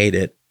I hate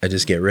it, I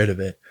just get rid of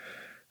it.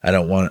 I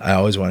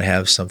always want to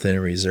have something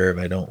in reserve.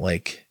 I don't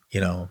like,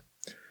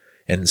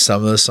 and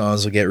some of the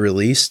songs will get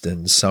released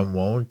and some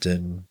won't,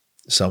 and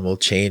some will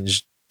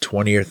change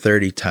 20 or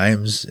 30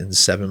 times, and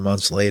 7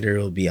 months later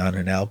it'll be on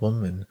an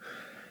album, and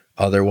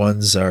other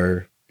ones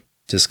are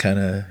just kind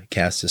of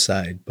cast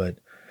aside. But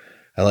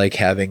I like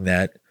having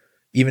that.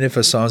 Even if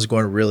a song's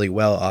going really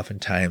well,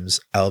 oftentimes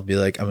I'll be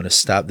like, I'm going to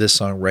stop this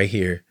song right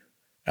here.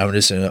 I'm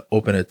just going to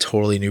open a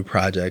totally new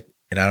project,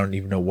 and I don't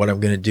even know what I'm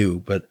going to do,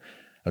 but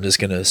I'm just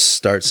going to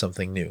start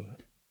something new.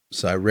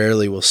 So I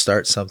rarely will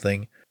start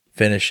something,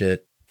 finish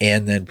it,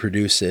 and then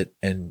produce it.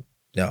 And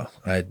no,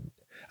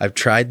 I've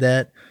tried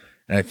that,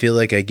 and I feel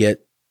like I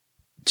get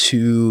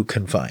too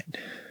confined.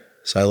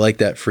 So I like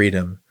that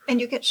freedom.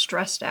 And you get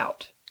stressed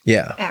out.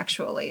 Yeah.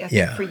 Actually, I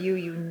think for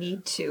you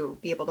need to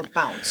be able to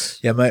bounce.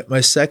 Yeah,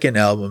 my second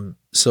album,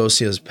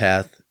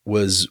 Sociopath,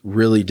 was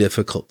really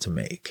difficult to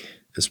make.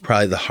 It's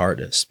probably the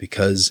hardest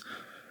because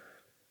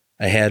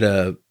I had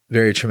a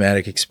very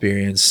traumatic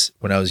experience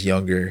when I was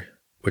younger,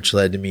 which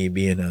led to me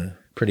being a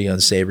pretty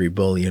unsavory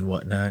bully and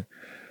whatnot.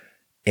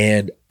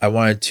 And I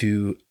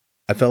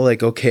felt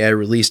like, okay, I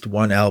released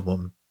one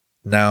album.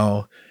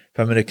 Now, if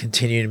I'm going to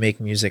continue to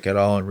make music at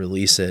all and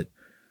release it,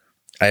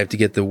 I have to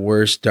get the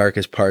worst,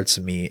 darkest parts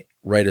of me,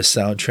 write a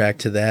soundtrack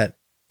to that,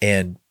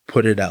 and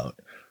put it out.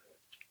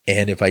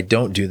 And if I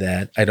don't do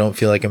that, I don't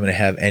feel like I'm going to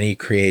have any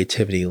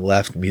creativity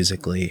left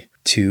musically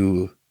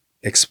to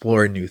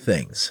explore new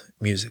things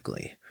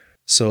musically.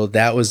 So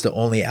that was the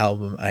only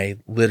album I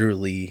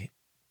literally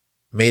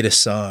made a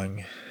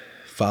song,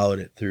 followed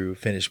it through,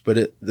 finished.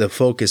 But the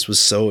focus was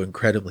so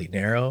incredibly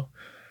narrow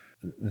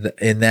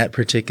in that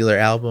particular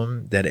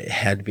album that it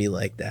had to be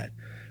like that.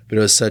 But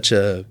it was such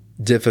a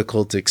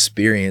difficult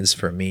experience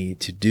for me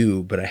to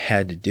do, but I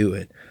had to do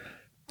it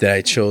that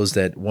I chose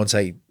that once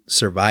I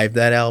survived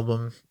that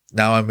album,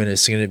 now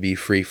it's going to be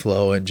free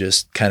flow and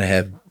just kind of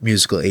have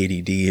musical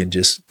ADD and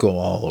just go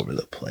all over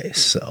the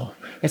place. So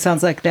it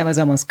sounds like that was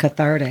almost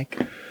cathartic,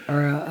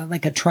 or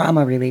like a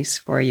trauma release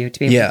for you to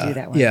be able to do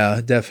that one.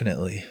 Yeah,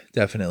 definitely.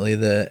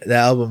 The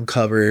album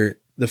cover,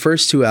 the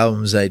first 2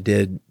 albums I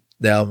did,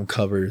 the album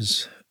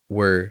covers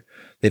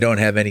they don't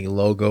have any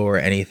logo or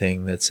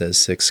anything that says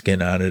Sick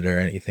Skin on it or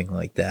anything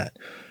like that.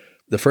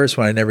 The first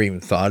one, I never even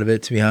thought of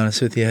it, to be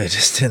honest with you. I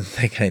just didn't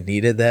think I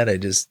needed that. I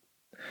just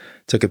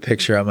took a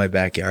picture out of my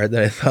backyard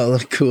that I thought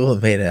looked cool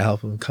and made an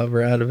album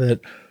cover out of it.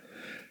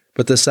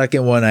 But the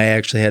second one, I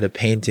actually had a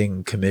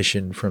painting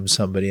commission from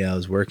somebody I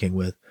was working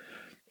with.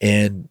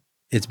 And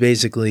it's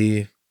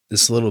basically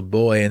this little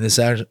boy, and this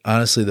is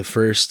honestly the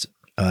first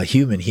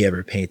human he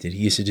ever painted.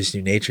 He used to just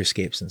do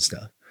naturescapes and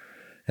stuff.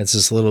 And it's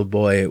this little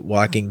boy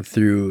walking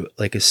through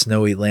like a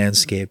snowy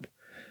landscape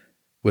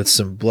with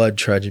some blood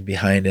trudging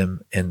behind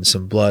him and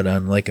some blood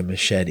on like a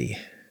machete.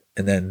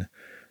 And then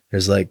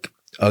there's like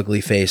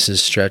ugly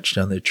faces stretched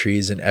on the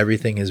trees, and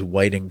everything is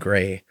white and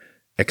gray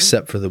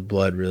except for the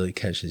blood really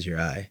catches your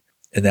eye.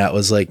 And that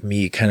was like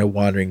me kind of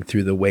wandering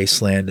through the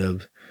wasteland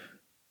of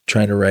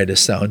trying to write a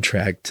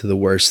soundtrack to the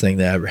worst thing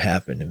that ever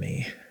happened to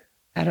me.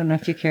 I don't know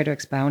if you care to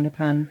expound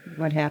upon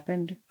what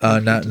happened.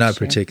 Not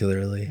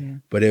particularly, yeah.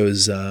 But it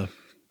was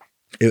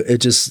it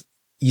just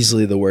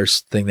easily the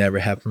worst thing that ever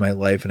happened in my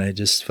life. And I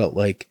just felt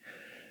like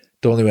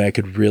the only way I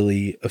could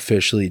really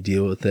officially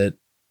deal with it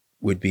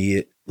would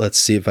be, let's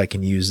see if I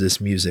can use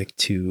this music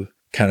to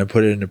kind of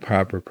put it into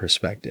proper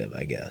perspective,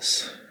 I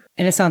guess.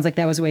 And it sounds like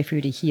that was a way for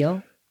you to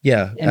heal.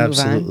 Yeah,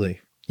 absolutely.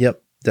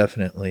 Yep,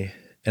 definitely.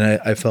 And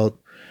I felt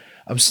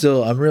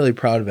I'm really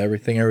proud of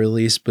everything I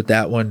released, but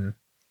that one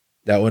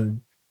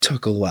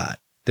took a lot.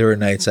 There were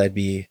nights I'd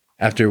be,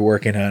 after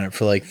working on it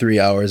for like 3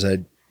 hours,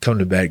 I'd come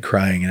to bed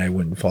crying and I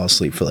wouldn't fall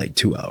asleep for like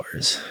 2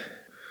 hours.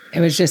 It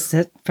was just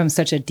from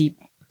such a deep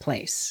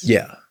place.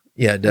 Yeah,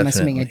 definitely. It must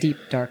have been a deep,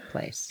 dark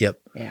place.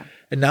 Yep. Yeah.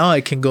 And now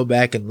I can go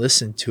back and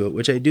listen to it,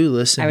 which I do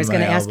listen to. I was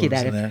going to ask you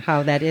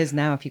how that is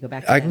now if you go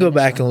back to I can go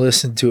back and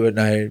listen to it, and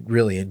I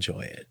really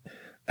enjoy it.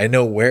 I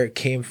know where it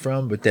came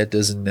from, but that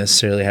doesn't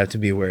necessarily have to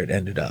be where it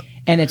ended up.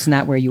 And it's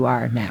not where you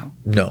are now.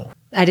 No.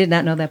 I did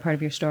not know that part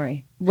of your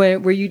story.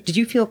 Did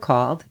you feel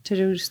called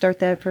to start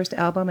that first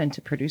album and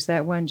to produce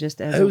that one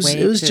just as a way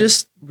to It was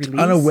just release?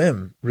 On a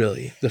whim,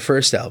 really. The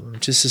first album,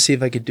 just to see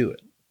if I could do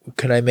it.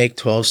 Could I make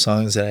 12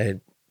 songs that I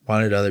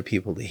wanted other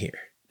people to hear?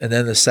 And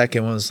then the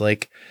second one was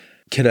like,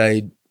 could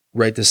I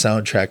write the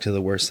soundtrack to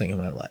the worst thing in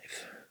my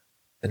life?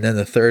 And then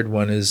the third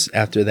one is,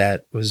 after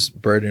that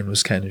burden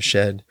was kind of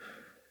shed.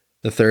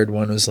 The third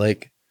one was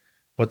like,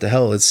 what the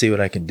hell? Let's see what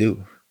I can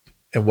do.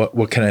 And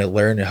what can I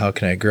learn, and how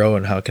can I grow,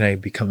 and how can I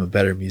become a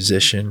better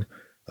musician,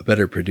 a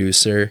better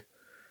producer,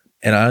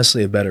 and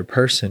honestly a better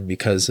person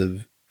because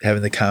of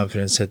having the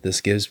confidence that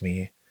this gives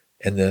me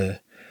and the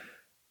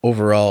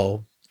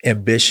overall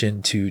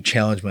ambition to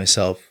challenge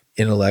myself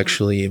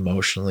intellectually,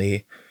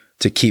 emotionally,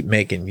 to keep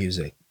making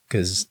music,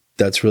 because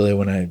that's really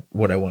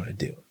what I want to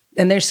do.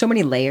 And there's so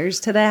many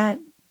layers to that,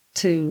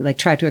 to like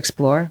try to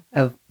explore.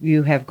 Of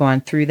you have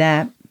gone through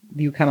that,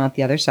 you come out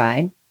the other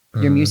side.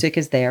 Your music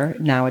is there.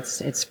 Now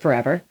it's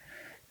forever.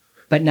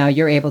 But now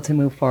you're able to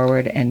move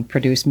forward and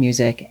produce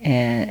music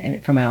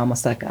and from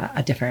almost like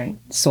a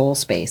different soul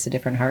space, a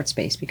different heart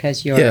space,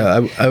 because you're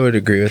I would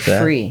agree with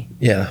that. Free.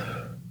 Yeah.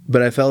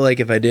 But I felt like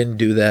if I didn't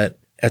do that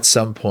at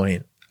some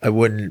point, I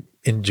wouldn't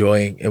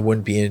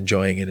be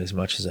enjoying it as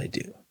much as I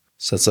do.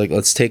 So it's like,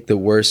 let's take the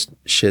worst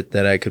shit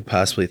that I could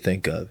possibly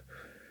think of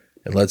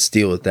and let's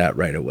deal with that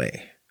right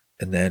away.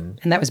 And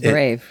that was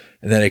brave.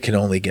 And then it can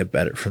only get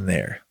better from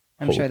there.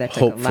 I'm sure that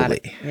took a lot of,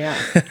 yeah.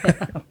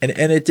 and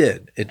it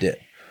did.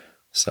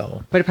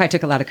 So, but it probably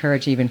took a lot of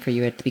courage even for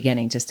you at the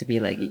beginning, just to be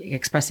like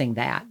expressing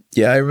that.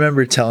 Yeah, I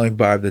remember telling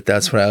Barb that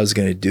that's what I was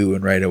going to do,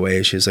 and right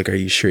away she was like, "Are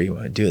you sure you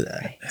want to do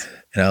that?" Right.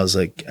 And I was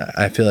like,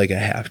 "I feel like I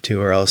have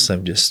to, or else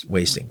I'm just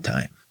wasting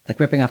time."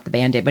 Like ripping off the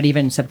Band-Aid, but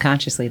even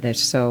subconsciously,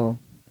 there's so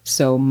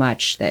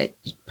much that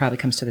probably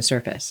comes to the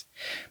surface.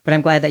 But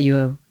I'm glad that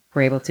you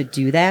were able to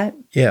do that,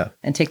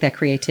 and take that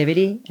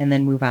creativity and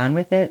then move on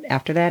with it.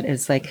 After that,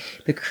 it's like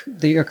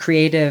your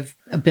creative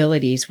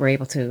abilities were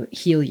able to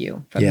heal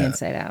you from the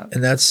inside out.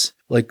 And that's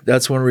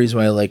one reason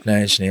why I like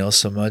Nine Inch Nails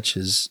so much.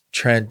 Is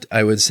Trent,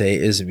 I would say,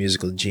 is a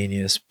musical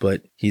genius,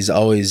 but he's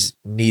always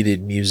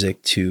needed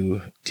music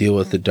to deal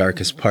with the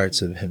darkest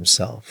parts of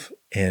himself,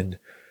 and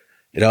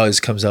it always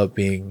comes out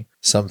being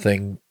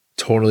something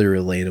totally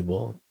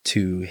relatable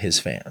to his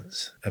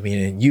fans. I mean,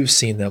 and you've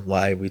seen them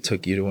live. We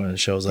took you to one of the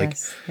shows. Like,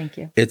 yes, thank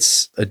you.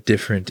 It's a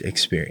different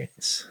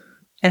experience.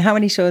 And how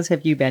many shows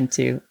have you been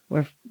to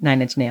with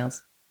Nine Inch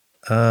Nails?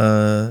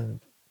 I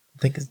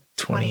think it's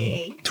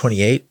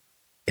 28.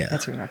 Yeah.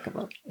 That's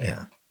remarkable.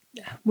 Yeah.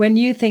 When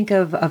you think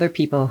of other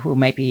people who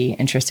might be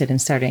interested in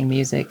starting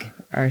music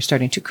or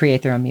starting to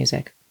create their own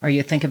music, or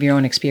you think of your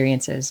own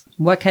experiences,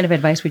 what kind of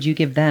advice would you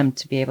give them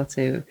to be able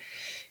to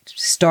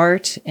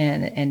start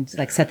and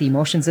like set the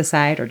emotions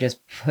aside, or just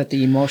put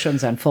the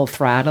emotions on full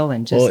throttle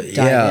and just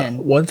dive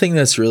in? One thing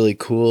that's really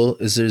cool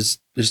is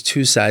there's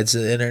two sides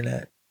of the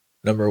internet.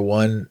 Number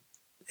one,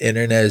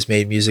 internet has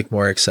made music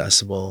more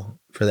accessible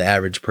for the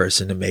average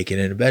person to make it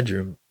in a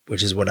bedroom,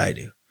 which is what I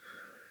do,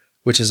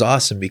 which is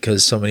awesome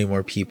because so many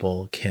more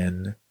people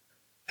can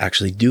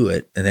actually do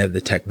it and they have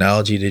the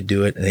technology to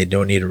do it, and they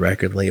don't need a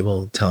record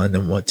label telling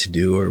them what to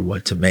do or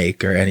what to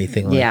make or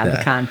anything like that. Yeah,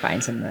 the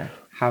confines and the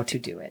how to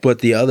do it. But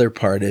the other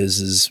part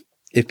is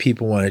if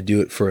people want to do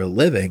it for a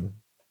living,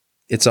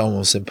 it's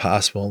almost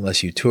impossible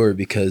unless you tour,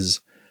 because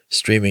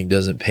streaming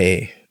doesn't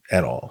pay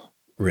at all,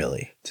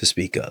 really, to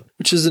speak of,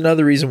 which is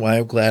another reason why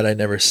I'm glad I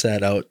never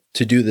set out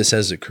to do this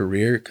as a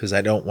career, because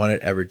I don't want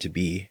it ever to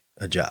be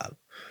a job.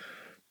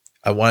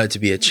 I want it to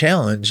be a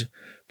challenge,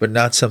 but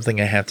not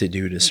something I have to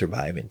do to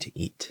survive and to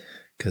eat,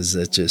 because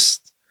it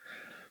just,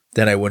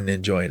 then I wouldn't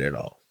enjoy it at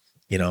all.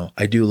 You know,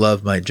 I do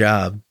love my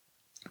job,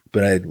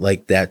 but I'd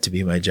like that to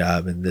be my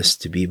job and this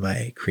to be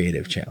my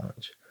creative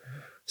challenge.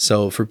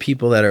 So for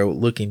people that are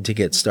looking to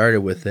get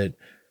started with it,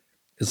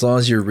 as long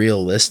as you're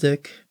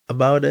realistic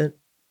about it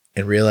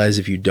and realize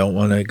if you don't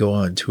want to go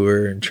on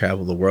tour and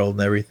travel the world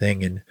and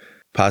everything and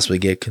possibly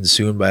get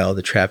consumed by all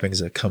the trappings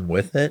that come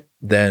with it,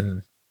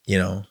 then, you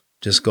know,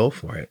 just go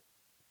for it.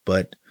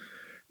 But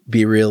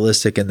be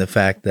realistic in the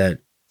fact that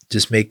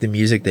just make the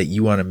music that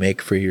you want to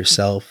make for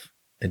yourself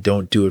and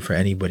don't do it for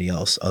anybody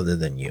else other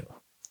than you.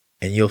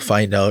 And you'll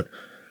find out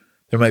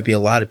there might be a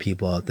lot of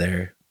people out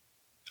there.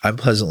 I'm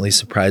pleasantly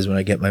surprised when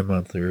I get my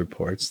monthly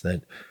reports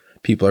that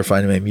people are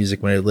finding my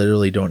music when I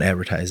literally don't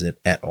advertise it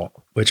at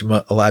all, which a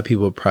lot of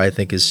people probably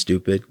think is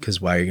stupid, because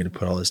why are you going to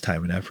put all this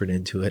time and effort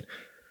into it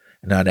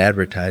and not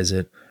advertise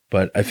it?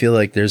 But I feel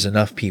like there's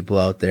enough people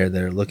out there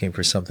that are looking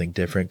for something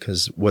different,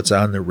 because what's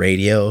on the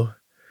radio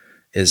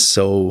is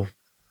so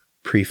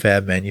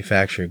prefab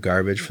manufactured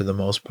garbage for the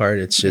most part.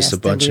 It's just a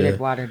bunch of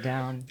watered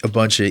down, a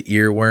bunch of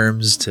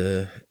earworms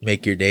to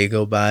make your day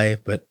go by.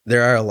 But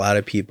there are a lot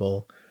of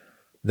people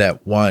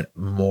that want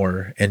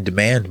more and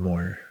demand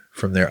more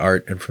from their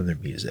art and from their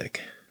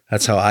music.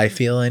 That's how I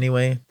feel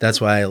anyway.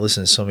 That's why I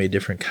listen to so many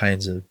different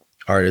kinds of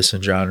artists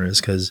and genres,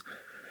 because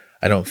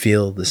I don't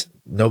feel this.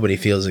 Nobody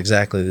feels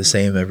exactly the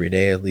same every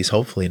day, at least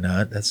hopefully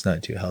not. That's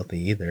not too healthy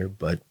either.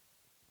 But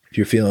if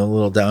you're feeling a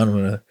little down, I'm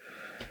going to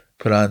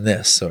put on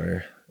this,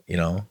 or, you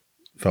know,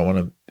 if I want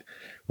to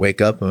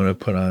wake up, I'm going to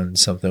put on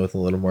something with a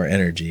little more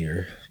energy,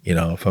 or, you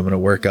know, if I'm going to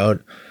work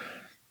out,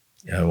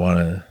 I want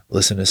to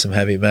listen to some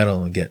heavy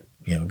metal and get,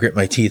 you know, grit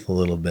my teeth a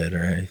little bit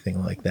or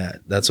anything like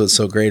that. That's what's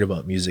so great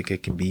about music.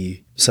 It can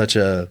be such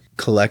a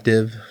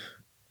collective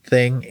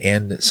thing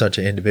and such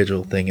an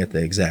individual thing at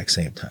the exact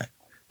same time,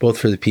 both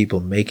for the people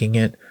making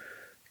it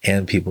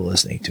and people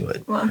listening to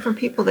it. Well, and for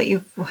people that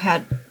you've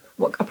had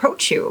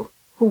approach you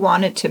who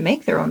wanted to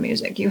make their own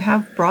music, you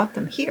have brought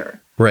them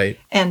here. Right.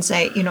 And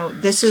say, you know,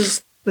 this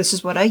is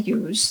what I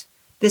use.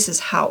 This is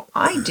how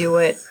I do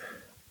it.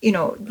 You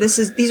know,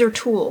 these are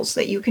tools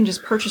that you can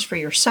just purchase for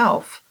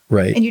yourself.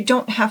 Right. And you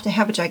don't have to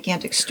have a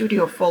gigantic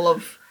studio full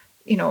of,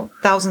 you know,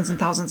 thousands and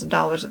thousands of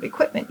dollars of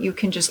equipment. You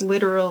can just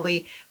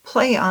literally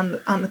play on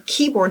the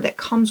keyboard that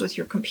comes with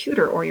your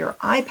computer or your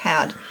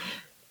iPad,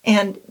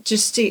 and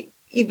just to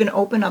even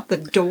open up the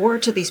door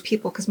to these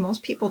people, because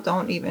most people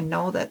don't even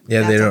know that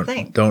that's a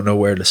thing. Don't know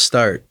where to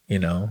start, you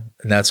know.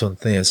 And that's one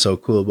thing that's so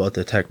cool about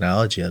the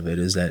technology of it,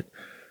 is that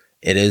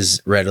it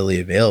is readily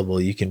available.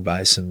 You can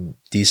buy some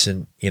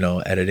decent, you know,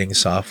 editing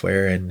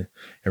software and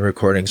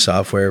recording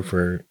software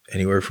for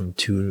anywhere from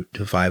 $200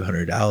 to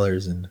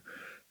 $500, and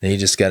then you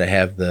just got to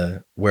have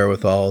the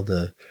wherewithal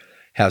to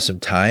have some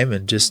time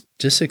and just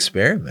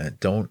experiment.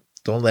 Don't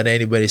let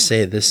anybody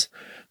say this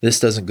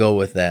doesn't go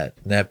with that,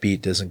 and that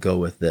beat doesn't go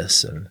with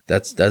this, and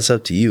that's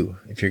up to you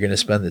if you're going to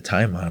spend the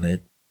time on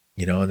it,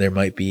 you know. And there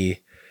might be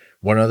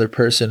one other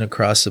person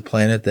across the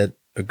planet that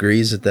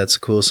agrees that that's the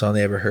coolest song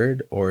they ever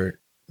heard, or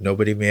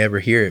nobody may ever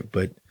hear it,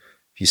 but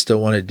if you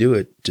still want to do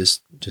it,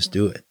 just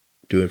do it.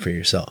 Do it for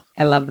yourself.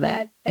 I love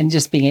that. And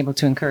just being able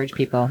to encourage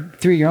people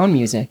through your own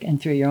music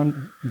and through your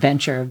own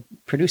venture of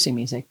producing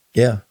music.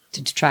 Yeah.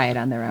 To try it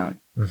on their own.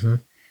 Mm-hmm.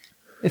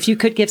 If you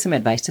could give some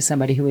advice to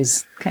somebody who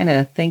is kind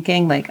of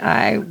thinking like,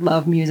 I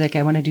love music,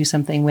 I want to do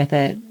something with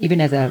it, even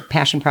as a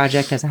passion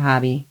project, as a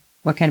hobby,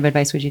 what kind of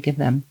advice would you give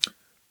them?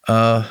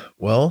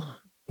 Well,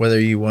 whether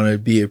you want to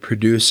be a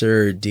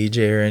producer or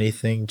DJ or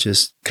anything,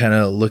 just kind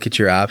of look at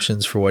your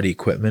options for what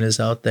equipment is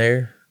out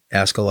there.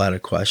 Ask a lot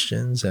of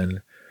questions.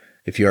 And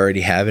if you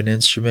already have an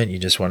instrument, you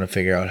just want to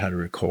figure out how to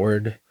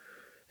record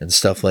and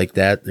stuff like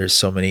that, there's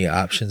so many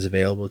options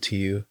available to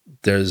you.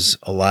 There's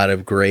a lot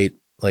of great,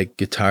 like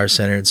Guitar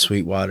Center and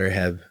Sweetwater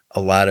have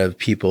a lot of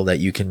people that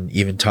you can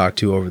even talk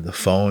to over the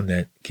phone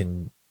that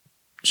can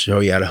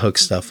show you how to hook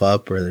stuff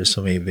up, or there's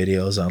so many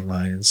videos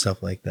online and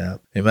stuff like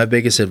that. And my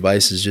biggest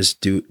advice is just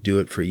do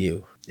it for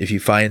you. If you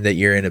find that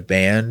you're in a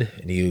band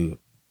and you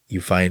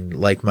find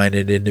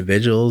like-minded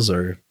individuals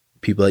or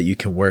people that you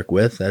can work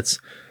with, that's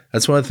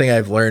one thing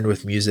I've learned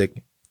with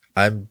music.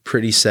 I'm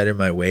pretty set in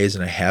my ways,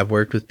 and I have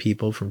worked with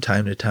people from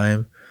time to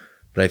time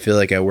but I feel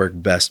like I work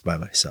best by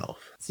myself.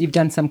 So you've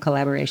done some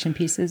collaboration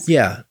pieces?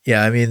 Yeah.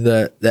 I mean,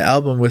 the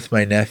album with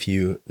my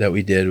nephew that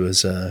we did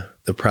was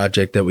the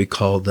project that we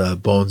called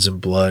Bones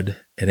and Blood,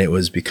 and it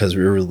was because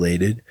we were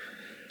related.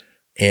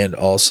 And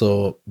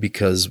also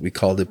because we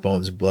called it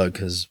Bones and Blood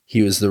because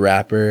he was the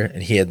rapper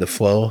and he had the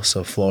flow,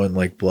 so flowing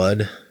like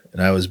blood.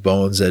 And I was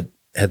Bones that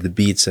had the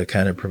beats that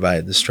kind of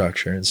provided the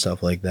structure and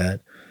stuff like that.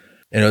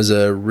 And it was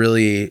a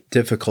really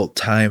difficult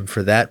time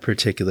for that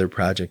particular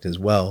project as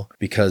well,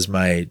 because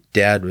my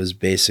dad was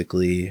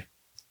basically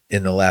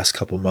in the last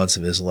couple months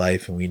of his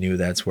life, and we knew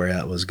that's where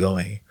that was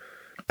going.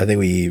 I think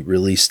we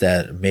released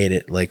that and made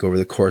it like over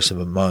the course of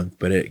a month,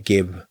 but it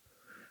gave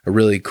a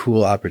really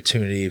cool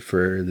opportunity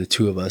for the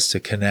two of us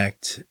to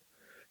connect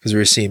because we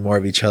were seeing more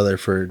of each other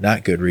for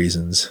not good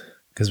reasons,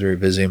 because we were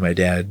visiting my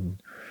dad in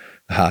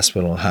the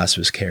hospital and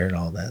hospice care and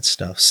all that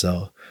stuff.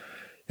 So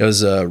it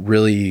was a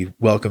really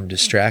welcome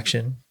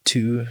distraction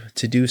to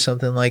do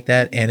something like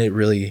that. And it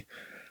really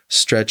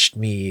stretched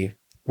me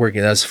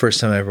working. That was the first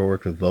time I ever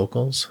worked with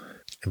vocals.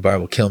 And Barb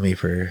will kill me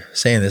for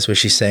saying this, but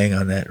she sang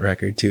on that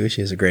record too.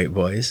 She has a great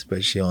voice,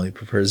 but she only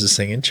prefers to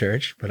sing in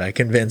church. But I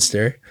convinced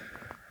her.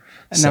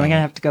 And now I'm going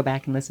to have to go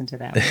back and listen to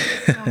that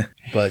one.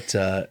 But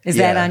is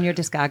that on your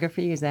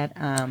discography? Is that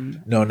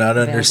no, not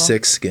available? Under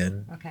Sick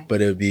Skin. Okay.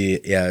 But it would be,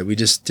 we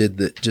just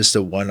did just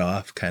a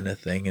one-off kind of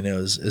thing, and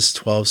it's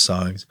 12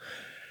 songs.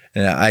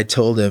 And I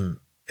told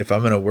him, if I'm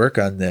going to work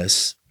on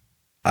this,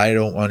 I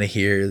don't want to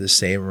hear the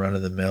same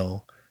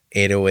run-of-the-mill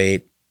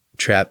 808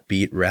 trap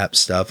beat rap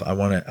stuff. I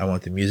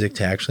want the music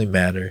to actually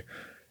matter,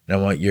 and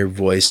I want your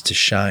voice to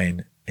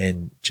shine,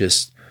 and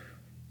just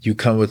you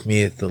come with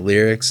me with the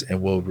lyrics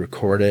and we'll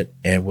record it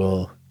and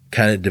we'll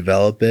kind of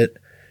develop it,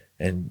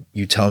 and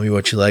you tell me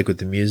what you like with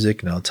the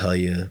music and I'll tell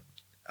you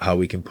how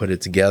we can put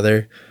it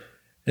together.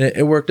 And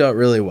it worked out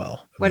really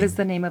well. What is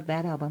the name of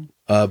that album?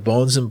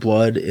 Bones and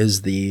Blood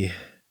is the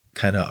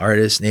kind of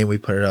artist name we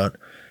put it out.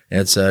 And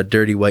it's a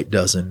Dirty White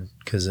Dozen,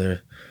 because we're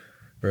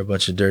a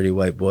bunch of dirty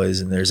white boys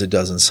and there's a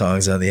dozen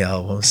songs on the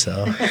album.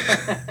 So,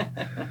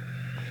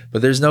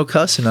 but there's no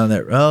cussing on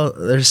that. Well,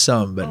 there's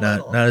some, but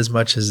not as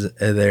much as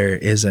there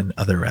is in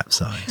other rap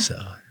songs.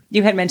 So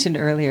you had mentioned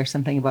earlier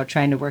something about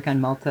trying to work on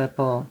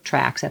multiple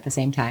tracks at the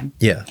same time.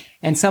 Yeah.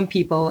 And some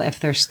people, if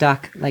they're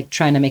stuck, like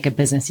trying to make a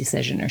business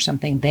decision or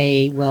something,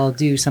 they will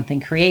do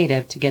something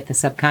creative to get the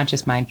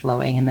subconscious mind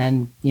flowing. And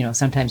then,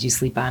 sometimes you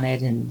sleep on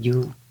it and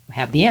you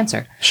have the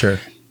answer. Sure.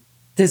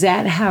 Is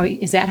that how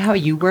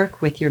you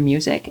work with your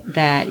music,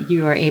 that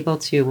you are able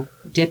to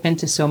dip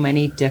into so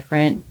many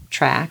different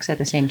tracks at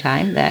the same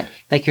time, that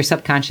like your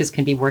subconscious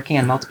can be working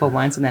on multiple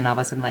ones and then all of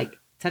a sudden like,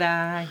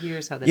 ta-da,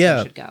 here's how this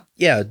one should go?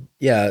 Yeah.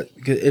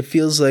 It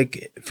feels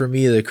like for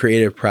me, the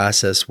creative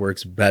process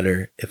works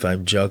better if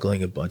I'm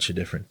juggling a bunch of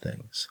different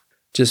things,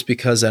 just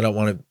because I don't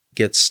want to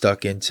get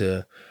stuck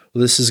into,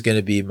 well, this is going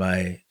to be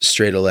my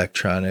straight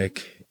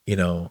electronic,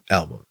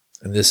 album.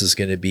 And this is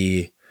going to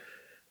be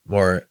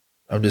more,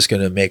 I'm just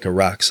going to make a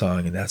rock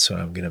song and that's what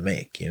I'm going to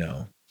make,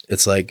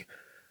 It's like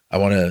I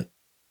want to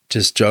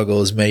just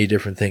juggle as many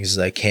different things as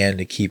I can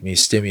to keep me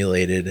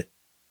stimulated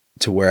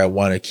to where I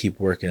want to keep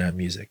working on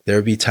music.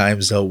 There'll be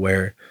times though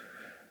where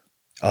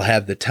I'll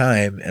have the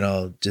time and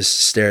I'll just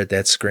stare at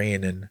that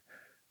screen, and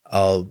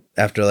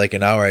after like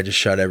an hour, I just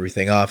shut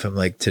everything off. I'm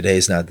like,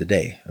 today's not the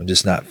day. I'm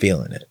just not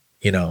feeling it,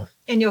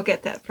 And you'll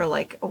get that for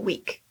like a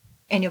week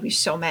and you'll be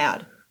so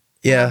mad.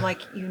 Yeah.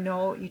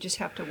 And you just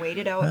have to wait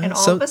it out. And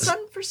all of a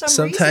sudden, for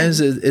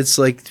sometimes reason. It's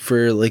like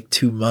for like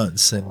 2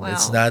 months, and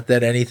it's not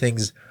that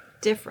anything's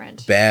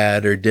different,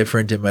 bad or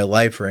different in my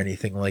life or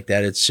anything like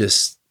that. It's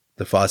just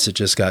the faucet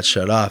just got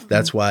shut off.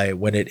 That's why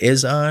when it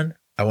is on,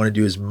 I want to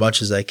do as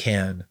much as I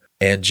can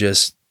and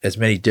just as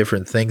many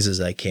different things as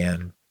I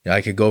can.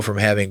 I could go from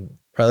having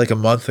probably like a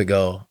month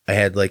ago, I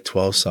had like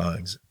 12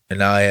 songs, and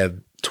now I have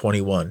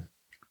 21.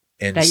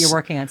 And that you're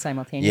working on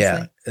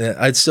simultaneously? Yeah.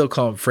 I'd still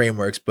call them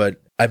frameworks,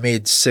 but I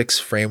made 6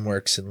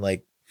 frameworks in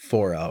like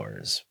 4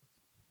 hours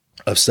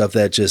of stuff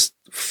that just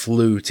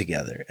flew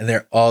together. And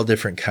they're all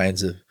different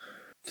kinds of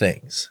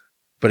things,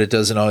 but it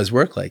doesn't always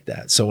work like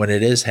that. So when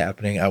it is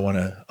happening,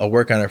 I'll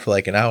work on it for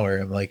like an hour.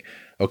 I'm like,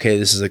 okay,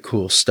 this is a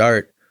cool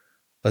start.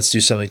 Let's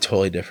do something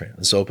totally different.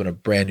 Let's open a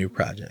brand new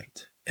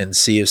project and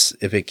see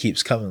if it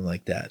keeps coming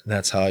like that. And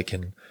that's how I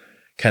can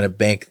kind of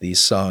bank these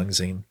songs.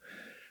 And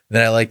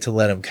then I like to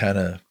let them kind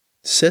of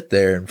sit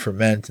there and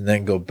ferment and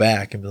then go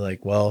back and be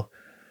like, well,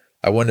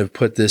 I wouldn't have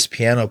put this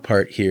piano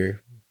part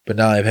here, but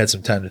now I've had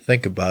some time to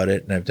think about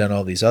it and I've done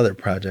all these other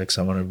projects.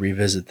 I want to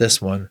revisit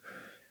this one.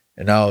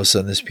 And now all of a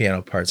sudden this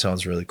piano part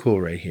sounds really cool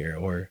right here.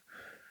 Or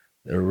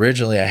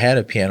originally I had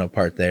a piano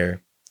part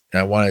there and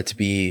I want it to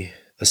be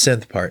a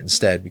synth part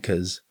instead,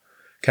 because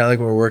kind of like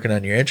when we're working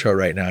on your intro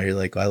right now, you're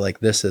like, well, I like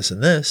this, this,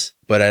 and this,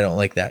 but I don't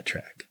like that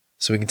track.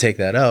 So we can take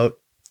that out.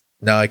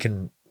 Now I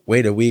can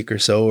wait a week or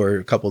so or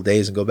a couple of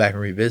days and go back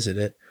and revisit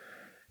it.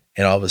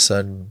 And all of a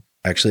sudden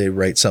actually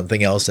write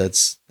something else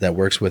that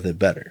works with it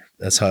better.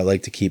 That's how I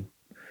like to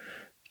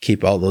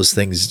keep all those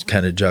things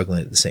kind of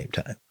juggling at the same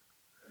time.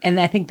 And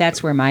I think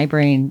that's where my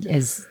brain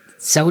is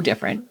so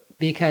different,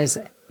 because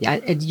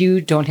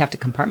you don't have to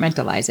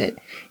compartmentalize it,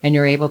 and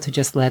you're able to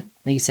just let,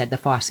 like you said, the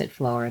faucet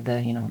flow, or the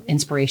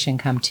inspiration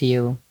come to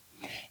you,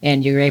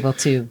 and you're able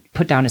to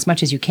put down as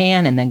much as you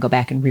can and then go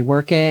back and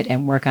rework it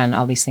and work on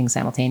all these things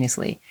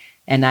simultaneously.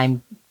 And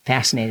I'm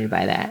fascinated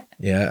by that.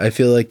 Yeah, I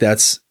feel like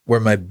that's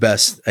where my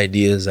best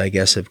ideas, I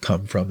guess, have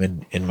come from,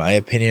 in my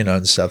opinion,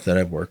 on stuff that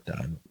I've worked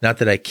on. Not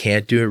that I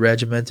can't do it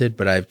regimented,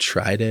 but I've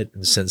tried it,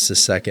 and since the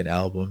second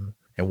album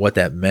and what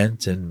that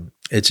meant, and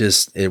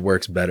it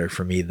works better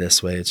for me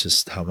this way. It's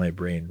just how my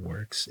brain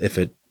works.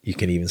 You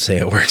can even say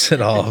it works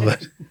at all.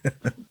 But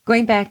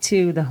going back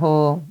to the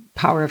whole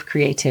power of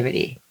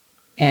creativity,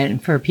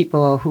 and for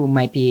people who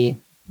might be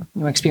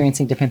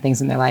experiencing different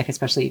things in their life,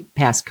 especially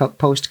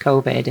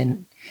post-COVID,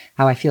 and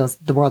how I feel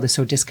the world is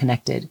so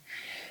disconnected.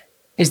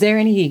 Is there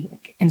any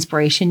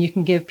inspiration you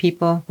can give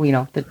people?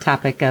 The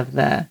topic of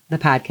the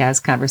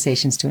podcast,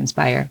 Conversations to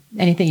Inspire.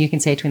 Anything you can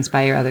say to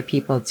inspire other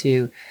people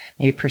to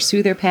maybe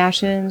pursue their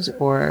passions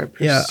or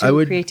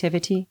pursue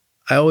creativity?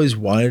 I always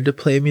wanted to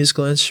play a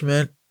musical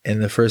instrument,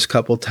 and the first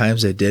couple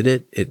times I did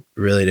it, it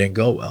really didn't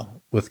go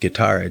well. With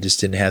guitar, I just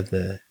didn't have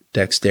the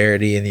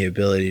dexterity and the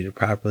ability to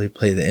properly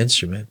play the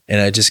instrument.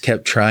 And I just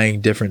kept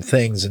trying different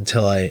things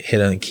until I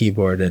hit on the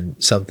keyboard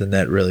and something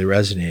that really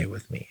resonated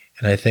with me.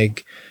 And I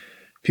think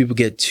people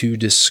get too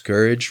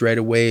discouraged right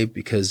away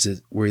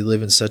because we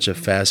live in such a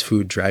fast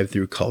food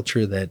drive-through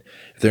culture that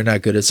if they're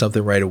not good at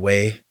something right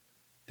away,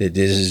 they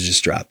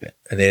just drop it.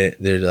 And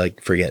they're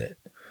like, forget it.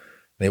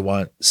 They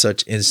want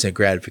such instant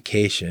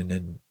gratification,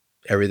 and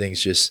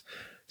everything's just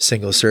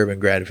single serving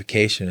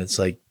gratification. It's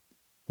like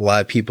a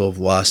lot of people have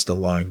lost the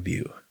long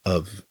view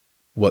of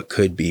what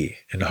could be,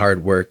 and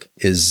hard work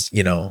is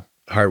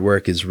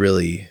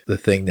really the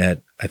thing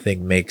that I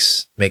think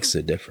makes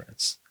the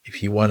difference.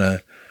 If you want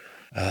to,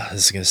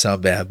 this is going to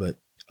sound bad, but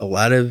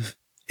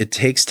it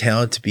takes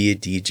talent to be a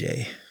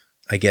DJ.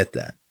 I get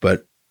that.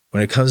 But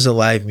when it comes to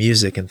live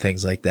music and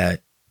things like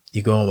that,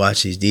 you go and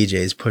watch these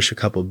DJs push a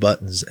couple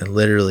buttons, and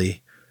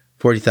literally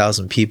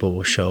 40,000 people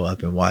will show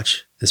up and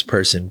watch this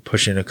person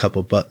pushing a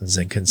couple buttons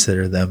and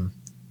consider them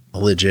a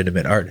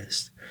legitimate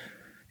artist.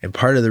 And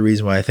part of the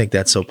reason why I think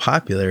that's so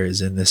popular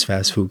is in this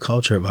fast food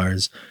culture of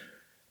ours,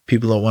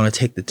 people don't want to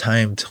take the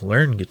time to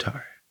learn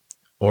guitar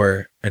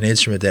or an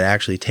instrument that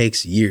actually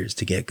takes years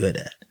to get good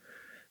at.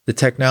 The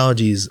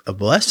technology is a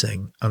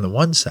blessing on the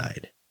one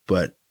side,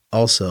 but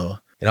also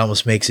it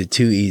almost makes it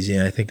too easy.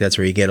 And I think that's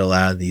where you get a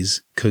lot of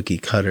these cookie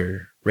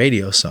cutter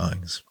radio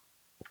songs,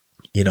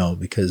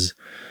 because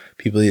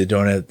people either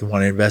don't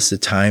want to invest the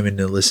time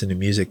into listen to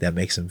music that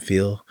makes them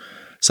feel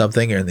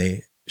something, or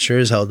they sure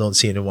as hell don't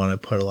seem to want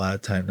to put a lot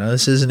of time. Now,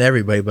 this isn't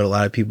everybody, but a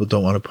lot of people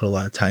don't want to put a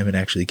lot of time in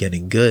actually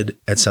getting good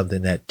at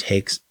something that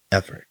takes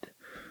effort.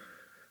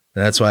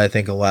 And that's why I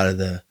think a lot of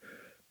the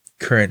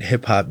current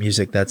hip hop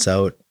music that's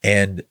out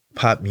and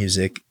pop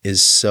music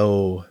is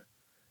so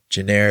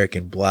generic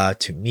and blah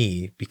to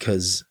me,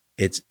 because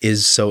it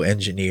is so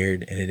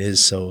engineered and it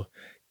is so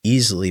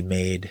easily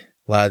made.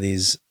 A lot of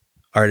these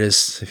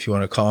artists, if you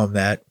want to call them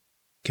that,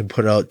 can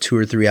put out 2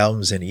 or 3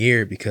 albums in a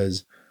year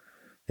because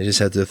they just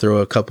have to throw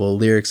a couple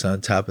of lyrics on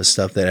top of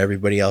stuff that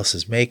everybody else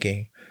is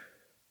making.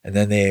 And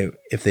then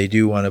if they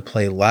do want to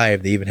play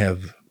live, they even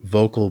have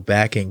vocal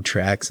backing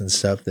tracks and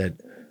stuff that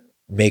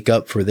make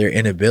up for their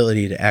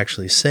inability to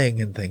actually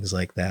sing and things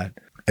like that.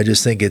 I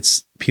just think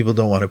people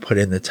don't want to put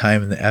in the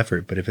time and the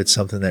effort, but if it's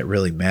something that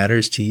really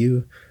matters to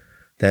you,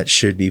 that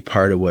should be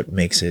part of what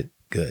makes it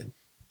good,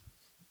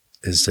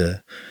 is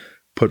to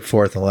put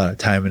forth a lot of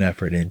time and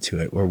effort into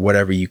it, or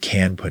whatever you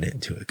can put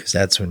into it, because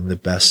that's when the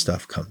best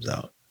stuff comes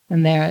out.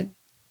 And it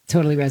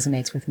totally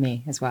resonates with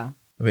me as well.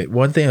 I mean,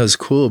 one thing that was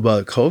cool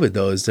about COVID,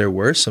 though, is there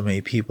were so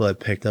many people that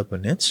picked up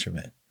an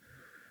instrument.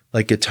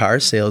 Like guitar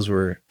sales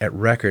were at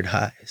record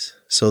highs.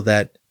 So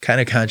that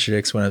kind of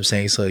contradicts what I'm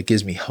saying. So it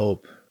gives me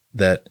hope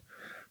that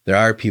there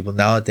are people,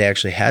 now that they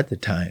actually had the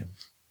time,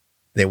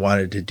 they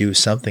wanted to do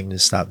something to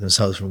stop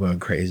themselves from going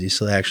crazy.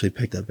 So they actually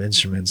picked up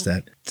instruments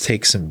that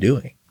take some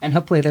doing. And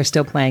hopefully they're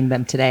still playing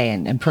them today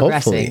and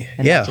progressing. Hopefully.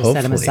 And Yeah, not just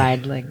set them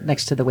aside like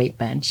next to the weight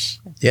bench.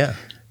 Yeah.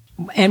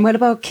 And what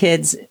about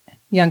kids,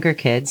 younger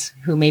kids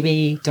who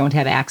maybe don't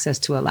have access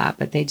to a lot,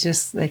 but they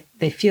just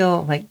they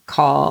feel like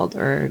called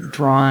or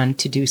drawn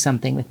to do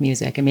something with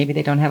music, and maybe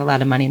they don't have a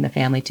lot of money in the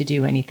family to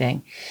do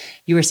anything.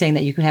 You were saying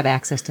that you could have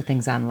access to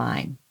things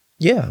online.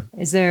 Yeah.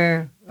 Is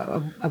there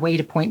a way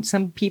to point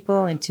some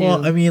people into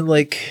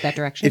that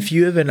direction? If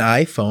you have an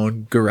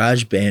iPhone,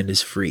 GarageBand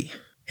is free.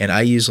 And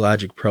I use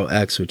Logic Pro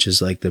X, which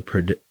is like the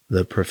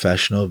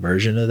professional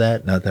version of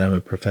that. Not that I'm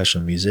a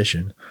professional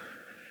musician,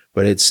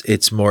 but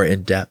it's more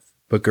in depth.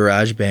 But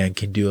GarageBand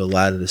can do a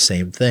lot of the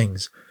same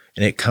things,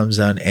 and it comes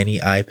on any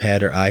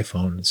iPad or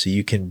iPhone. So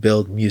you can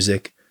build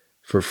music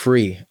for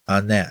free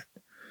on that.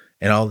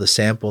 And all the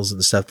samples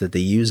and stuff that they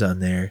use on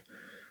there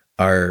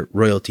are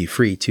royalty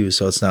free too.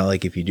 So it's not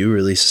like if you do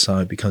release a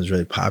song, it becomes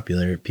really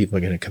popular, people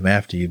are going to come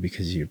after you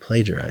because you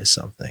plagiarized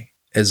something.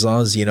 As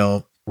long as,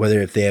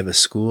 whether if they have a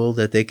school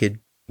that they could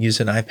use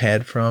an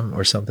iPad from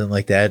or something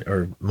like that,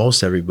 or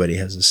most everybody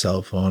has a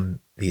cell phone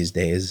these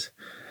days.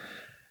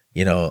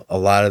 a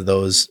lot of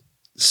those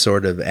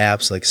sort of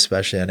apps, like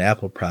especially on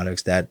Apple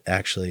products, that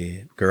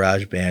actually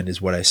GarageBand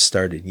is what I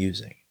started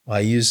using. Well,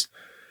 I used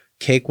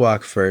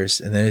Cakewalk first,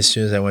 and then as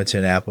soon as I went to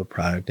an Apple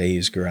product, I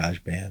used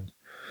GarageBand.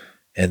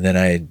 And then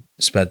I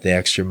spent the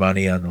extra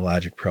money on the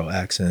Logic Pro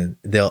X, and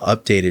they'll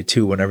update it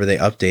too. Whenever they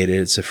update it,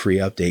 it's a free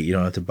update. You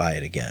don't have to buy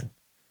it again.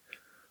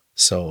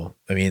 So,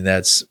 I mean,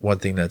 that's one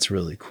thing that's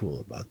really cool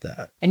about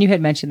that. And you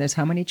had mentioned there's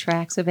how many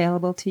tracks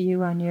available to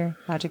you on your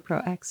Logic Pro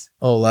X?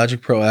 Oh,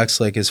 Logic Pro X,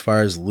 like as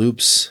far as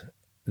loops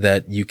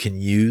that you can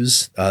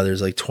use,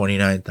 there's like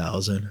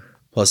 29,000.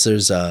 Plus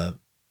there's a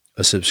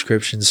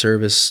subscription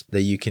service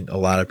that a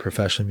lot of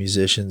professional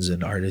musicians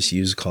and artists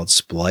use called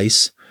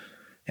Splice.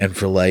 And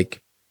for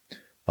like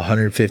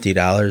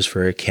 $150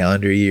 for a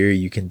calendar year,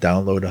 you can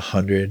download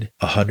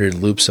 100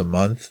 loops a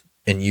month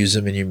and use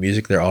them in your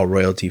music. They're all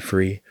royalty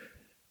free.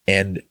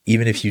 And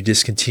even if you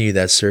discontinue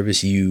that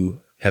service,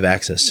 you have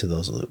access to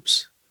those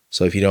loops.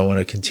 So if you don't want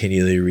to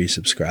continually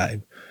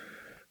resubscribe,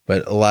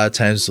 but a lot of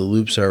times the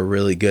loops are a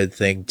really good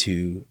thing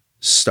to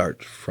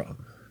start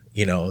from.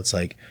 It's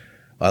like,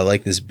 I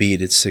like this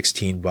beat. It's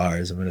 16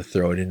 bars. I'm going to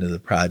throw it into the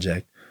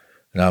project,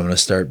 and I'm going to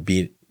start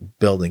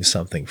building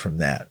something from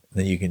that.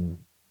 Then you can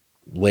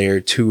layer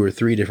 2 or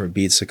 3 different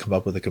beats to come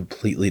up with a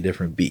completely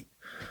different beat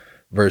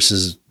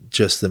versus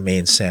just the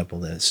main sample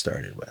that it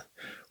started with.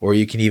 Or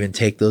you can even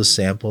take those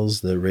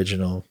samples, the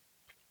original,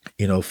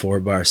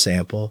 4-bar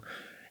sample,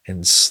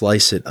 and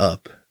slice it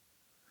up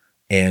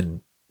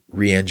and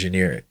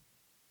re-engineer it.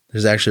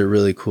 There's actually a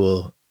really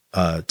cool,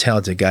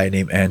 talented guy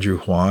named Andrew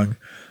Huang.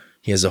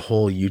 He has a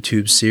whole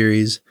YouTube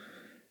series.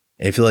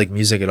 And if you like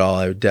music at all,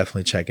 I would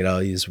definitely check it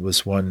out. He has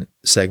this one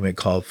segment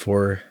called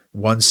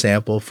One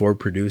Sample, 4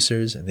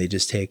 Producers, and they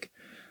just take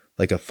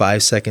like a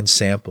 5-second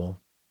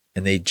sample,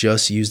 and they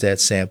just use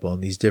that sample,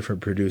 and these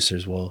different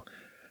producers will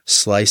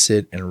slice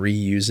it and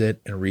reuse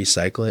it and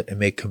recycle it and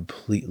make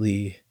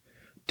completely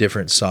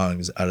different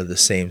songs out of the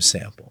same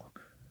sample.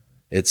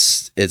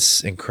 It's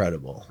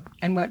incredible.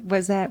 And what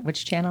was that?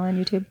 Which channel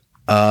on YouTube?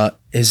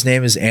 His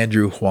name is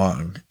Andrew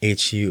Huang,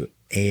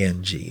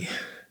 Huang.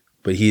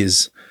 But he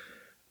is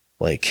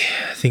like,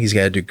 I think he's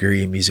got a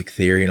degree in music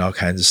theory and all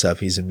kinds of stuff.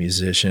 He's a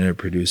musician and a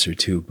producer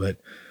too, and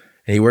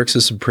he works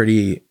with some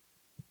pretty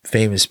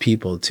famous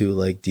people too,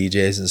 like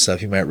DJs and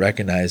stuff you might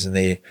recognize, and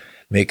they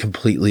make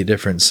completely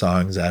different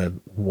songs out of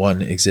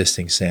one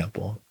existing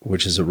sample,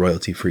 which is a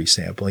royalty-free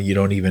sample. And you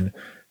don't even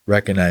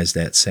recognize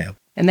that sample.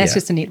 And that's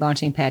just a neat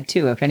launching pad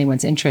too, if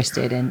anyone's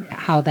interested in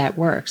how that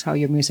works, how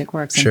your music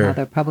works, and how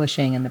the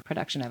publishing and the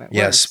production of it works.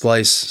 Yeah,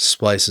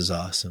 Splice is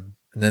awesome.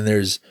 And then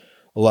there's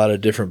a lot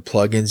of different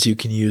plugins you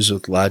can use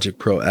with Logic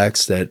Pro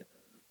X.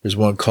 There's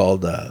one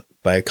called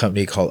by a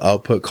company called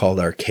Output called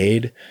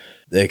Arcade.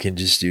 They can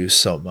just do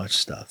so much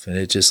stuff. And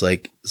it's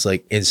like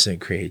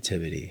instant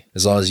creativity.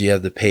 As long as you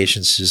have the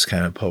patience to just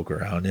kind of poke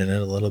around in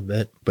it a little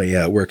bit. But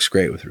yeah, it works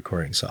great with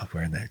recording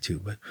software and that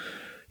too. But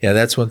yeah,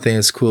 that's one thing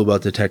that's cool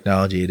about the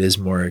technology. It is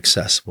more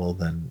accessible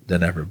than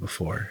ever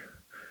before.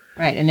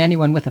 Right. And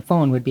anyone with a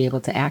phone would be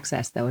able to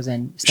access those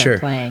and start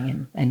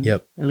playing and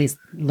at least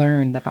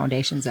learn the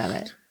foundations of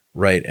it.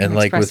 Right. And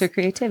like express their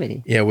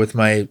creativity. Yeah, with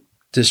my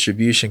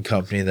distribution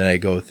company that I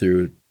go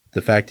through,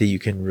 the fact that you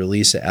can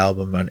release an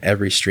album on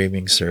every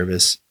streaming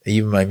service,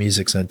 even my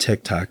music's on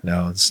TikTok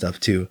now and stuff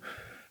too,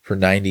 for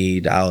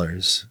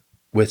 $90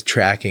 with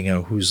tracking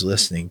of who's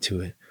listening to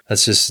it.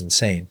 That's just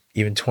insane.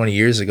 Even 20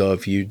 years ago,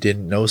 if you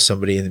didn't know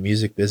somebody in the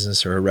music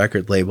business or a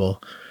record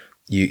label,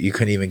 you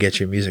couldn't even get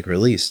your music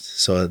released.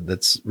 So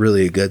that's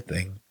really a good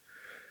thing.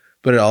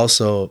 But it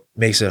also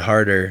makes it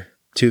harder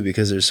too,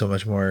 because there's so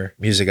much more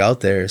music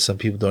out there. Some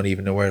people don't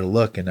even know where to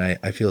look. And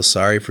I feel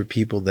sorry for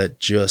people that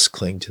just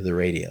cling to the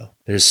radio.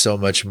 There's so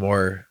much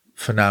more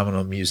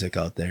phenomenal music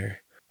out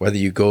there. Whether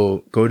you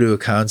go to a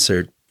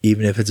concert,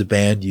 even if it's a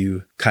band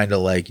you kind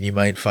of like, you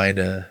might find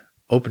a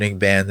opening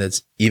band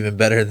that's even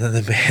better than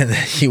the band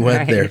that you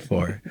went there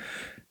for.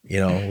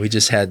 We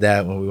just had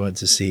that when we went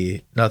to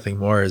see Nothing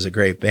More is a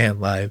great band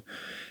live.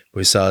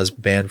 We saw this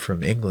band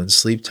from England,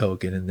 Sleep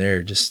Token, and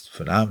they're just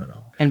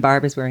phenomenal. And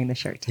Barb is wearing the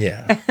shirt.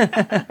 Yeah.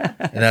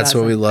 And that's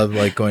awesome. What we love,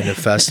 like going to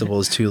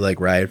festivals too, like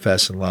Riot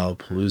Fest and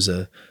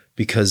Lollapalooza,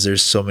 because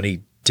there's so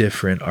many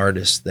different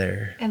artists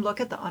there. And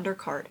look at the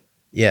undercard.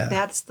 Yeah.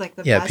 That's like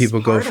the best Yeah, people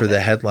go part for of the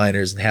it.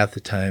 headliners, and half the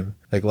time,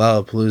 like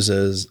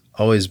Lollapalooza has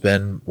always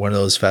been one of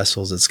those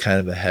festivals that's kind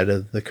of ahead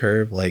of the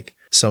curve. Like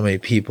so many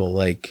people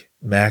like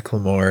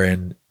Macklemore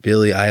and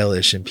Billie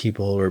Eilish and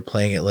people were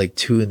playing at like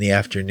 2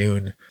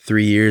 p.m,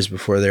 3 years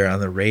before they're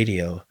on the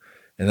radio.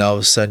 And all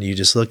of a sudden you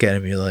just look at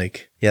them, you're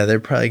like, yeah, they're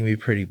probably gonna be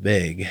pretty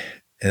big.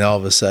 And all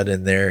of a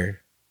sudden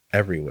they're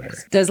everywhere.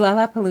 Does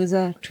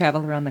Lollapalooza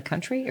travel around the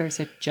country, or is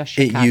it just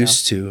Chicago? It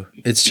used to.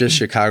 It's just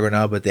Chicago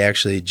now, but they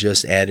actually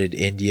just added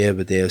India,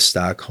 but they have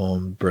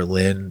Stockholm,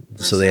 Berlin.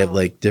 So they have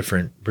like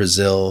different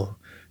Brazil,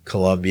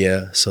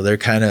 Colombia. So they're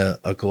kind of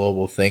a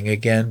global thing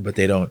again, but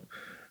they don't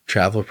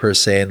travel per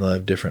se, and they'll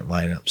have different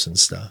lineups and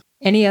stuff.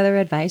 Any other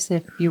advice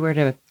if you were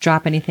to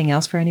drop anything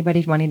else for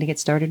anybody wanting to get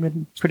started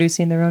with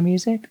producing their own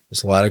music?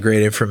 There's a lot of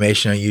great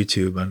information on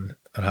YouTube on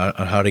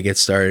on how to get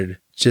started.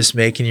 Just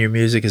making your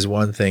music is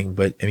one thing,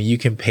 but I mean, you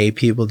can pay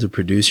people to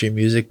produce your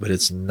music, but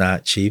it's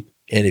not cheap.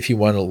 And if you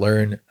want to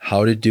learn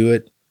how to do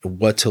it,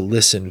 what to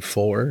listen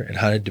for, and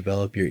how to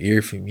develop your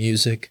ear for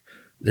music,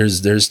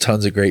 there's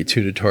tons of great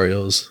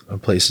tutorials on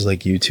places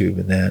like YouTube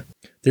and that.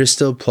 There's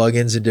still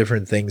plugins and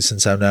different things.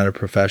 Since I'm not a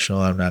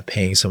professional, I'm not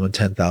paying someone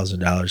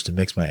 $10,000 to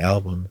mix my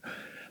album,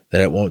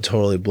 that it won't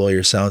totally blow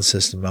your sound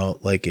system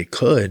out like it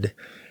could,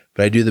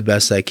 but I do the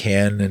best I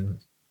can. And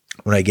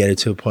when I get it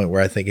to a point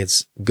where I think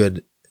it's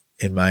good,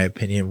 in my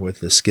opinion, with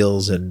the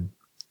skills and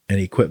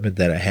equipment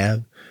that I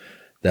have,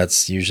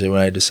 that's usually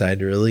when I decide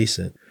to release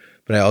it.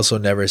 But I also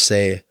never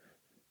say,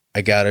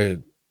 I got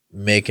to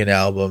make an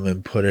album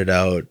and put it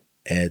out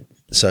at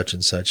such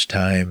and such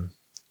time.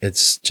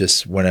 It's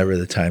just whenever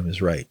the time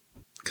is right,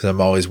 because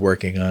I'm always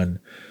working on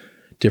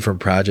different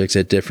projects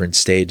at different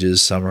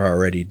stages. Some are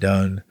already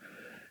done,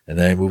 and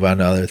then I move on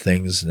to other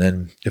things. And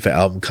then if an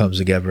album comes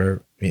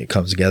together,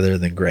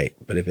 then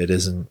great. But if it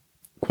isn't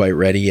quite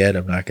ready yet,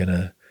 I'm not going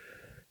to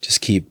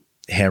just keep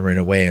hammering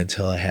away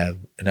until I have.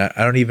 And I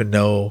don't even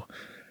know,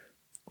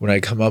 when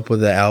I come up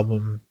with the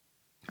album,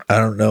 I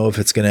don't know if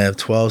it's going to have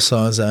 12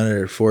 songs on it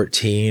or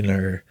 14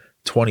 or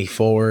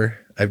 24.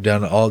 I've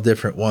done all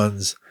different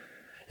ones.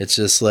 It's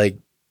just like,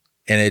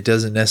 and it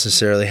doesn't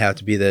necessarily have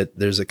to be that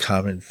there's a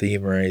common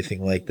theme or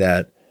anything like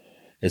that.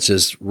 It's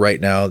just right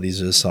now,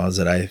 these are the songs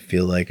that I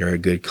feel like are a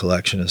good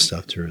collection of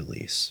stuff to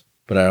release.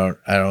 But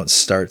I don't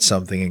start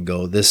something and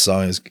go, this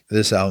album's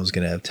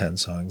going to have 10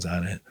 songs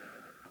on it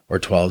or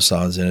 12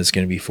 songs, and it's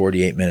going to be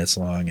 48 minutes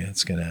long, and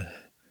it's going to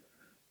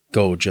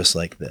go just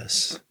like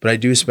this. But I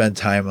do spend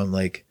time on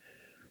like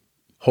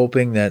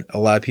hoping that a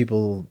lot of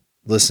people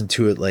listen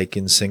to it like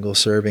in single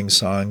serving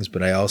songs,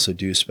 but I also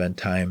do spend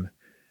time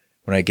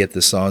when I get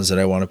the songs that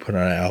I want to put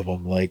on an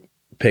album, like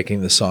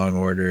picking the song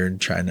order and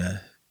trying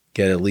to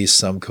get at least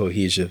some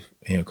cohesive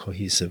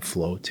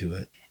flow to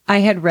it. I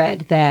had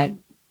read that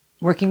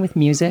working with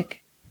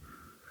music,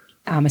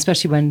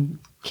 especially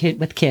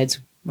with kids,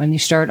 when you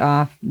start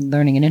off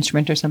learning an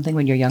instrument or something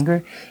when you're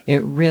younger,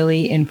 it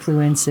really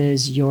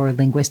influences your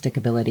linguistic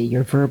ability,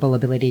 your verbal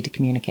ability to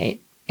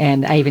communicate.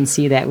 And I even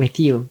see that with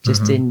you,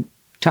 just in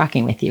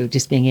talking with you,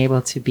 just being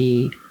able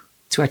to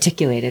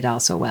articulate it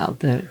also well.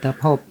 The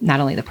whole, not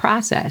only the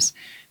process,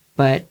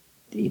 but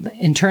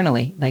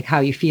internally, like how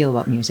you feel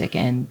about music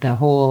and the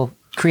whole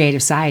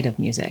creative side of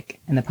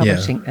music and the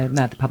publishing,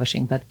 not the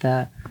publishing, but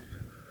the,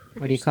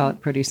 what do you call it?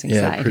 Producing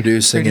side.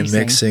 Producing and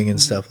mixing and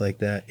stuff like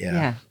that.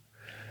 Yeah.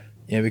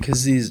 Yeah,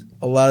 because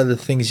a lot of the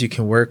things you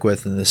can work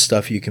with and the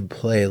stuff you can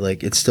play,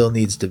 like it still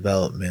needs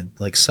development,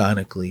 like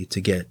sonically,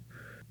 to get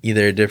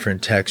either a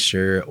different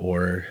texture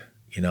or,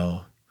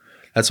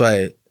 that's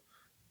why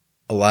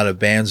a lot of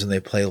bands, when they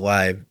play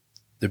live,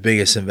 the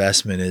biggest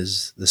investment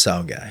is the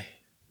sound guy.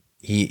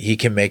 He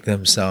can make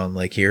them sound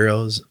like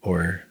heroes,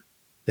 or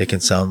they can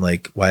sound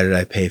like, why did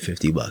I pay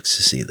 $50 to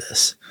see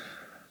this?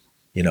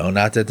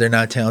 Not that they're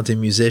not talented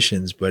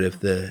musicians, but if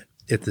the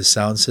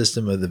sound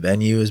system of the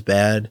venue is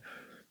bad,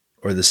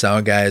 or the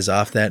sound guy is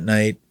off that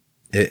night,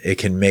 it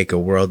can make a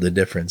world of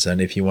difference on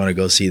if you want to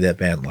go see that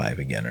band live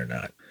again or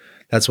not.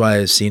 That's why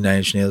I've seen Nine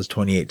Inch Nails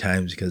 28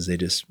 times, because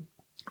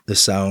the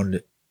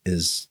sound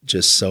is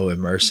just so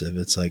immersive.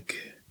 It's like...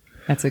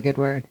 That's a good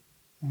word.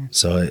 Yeah.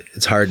 So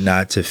it's hard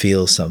not to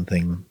feel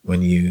something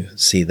when you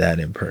see that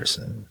in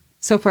person.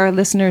 So for our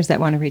listeners that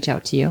want to reach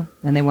out to you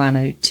and they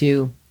want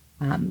to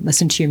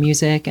listen to your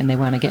music and they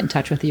want to get in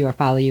touch with you or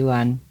follow you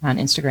on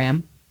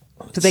Instagram,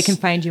 so they can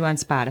find you on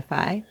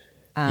Spotify.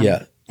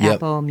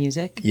 Apple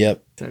Music.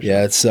 Yep.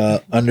 Yeah, it's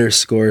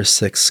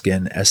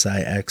 _sixskin,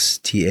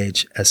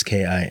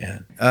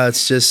 SIXTHSKIN.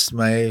 It's just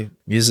my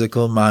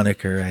musical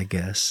moniker, I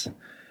guess.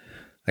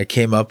 I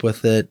came up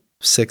with it.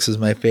 6 is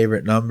my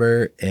favorite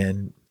number,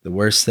 and the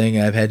worst thing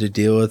I've had to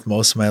deal with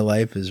most of my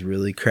life is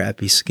really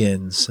crappy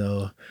skin.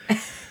 So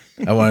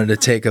I wanted to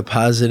take a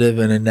positive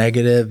and a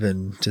negative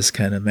and just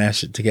kind of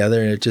mash it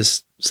together, and it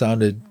just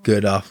sounded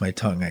good off my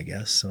tongue, I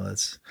guess. So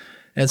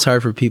it's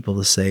hard for people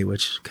to say,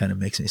 which kind of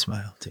makes me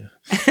smile too.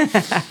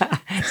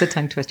 It's a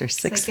tongue twister.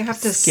 Six. Like you have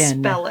to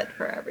spell it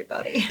for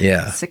everybody.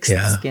 Yeah.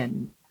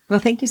 Skin. Well,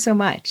 thank you so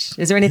much.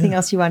 Is there anything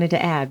else you wanted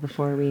to add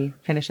before we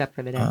finish up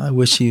for the day? I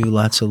wish you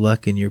lots of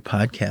luck in your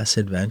podcast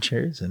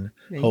adventures, and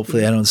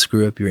hopefully I don't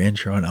screw up your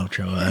intro and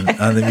outro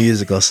on the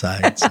musical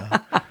side. So.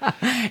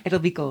 It'll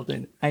be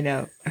golden. I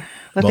know.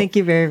 Well, thank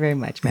you very, very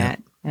much,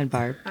 Matt and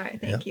Barb. All right.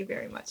 Thank you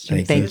very much.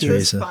 Thank you, Teresa.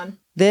 This was fun.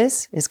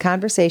 This is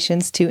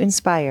Conversations to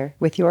Inspire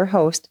with your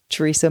host,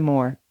 Teresa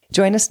Moore.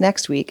 Join us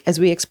next week as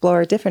we explore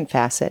a different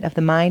facet of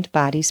the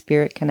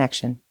mind-body-spirit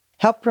connection.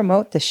 Help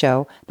promote the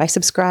show by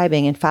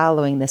subscribing and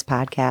following this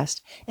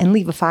podcast, and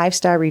leave a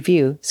 5-star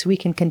review so we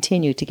can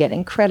continue to get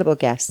incredible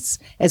guests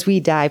as we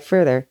dive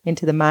further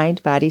into the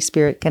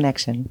mind-body-spirit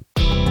connection.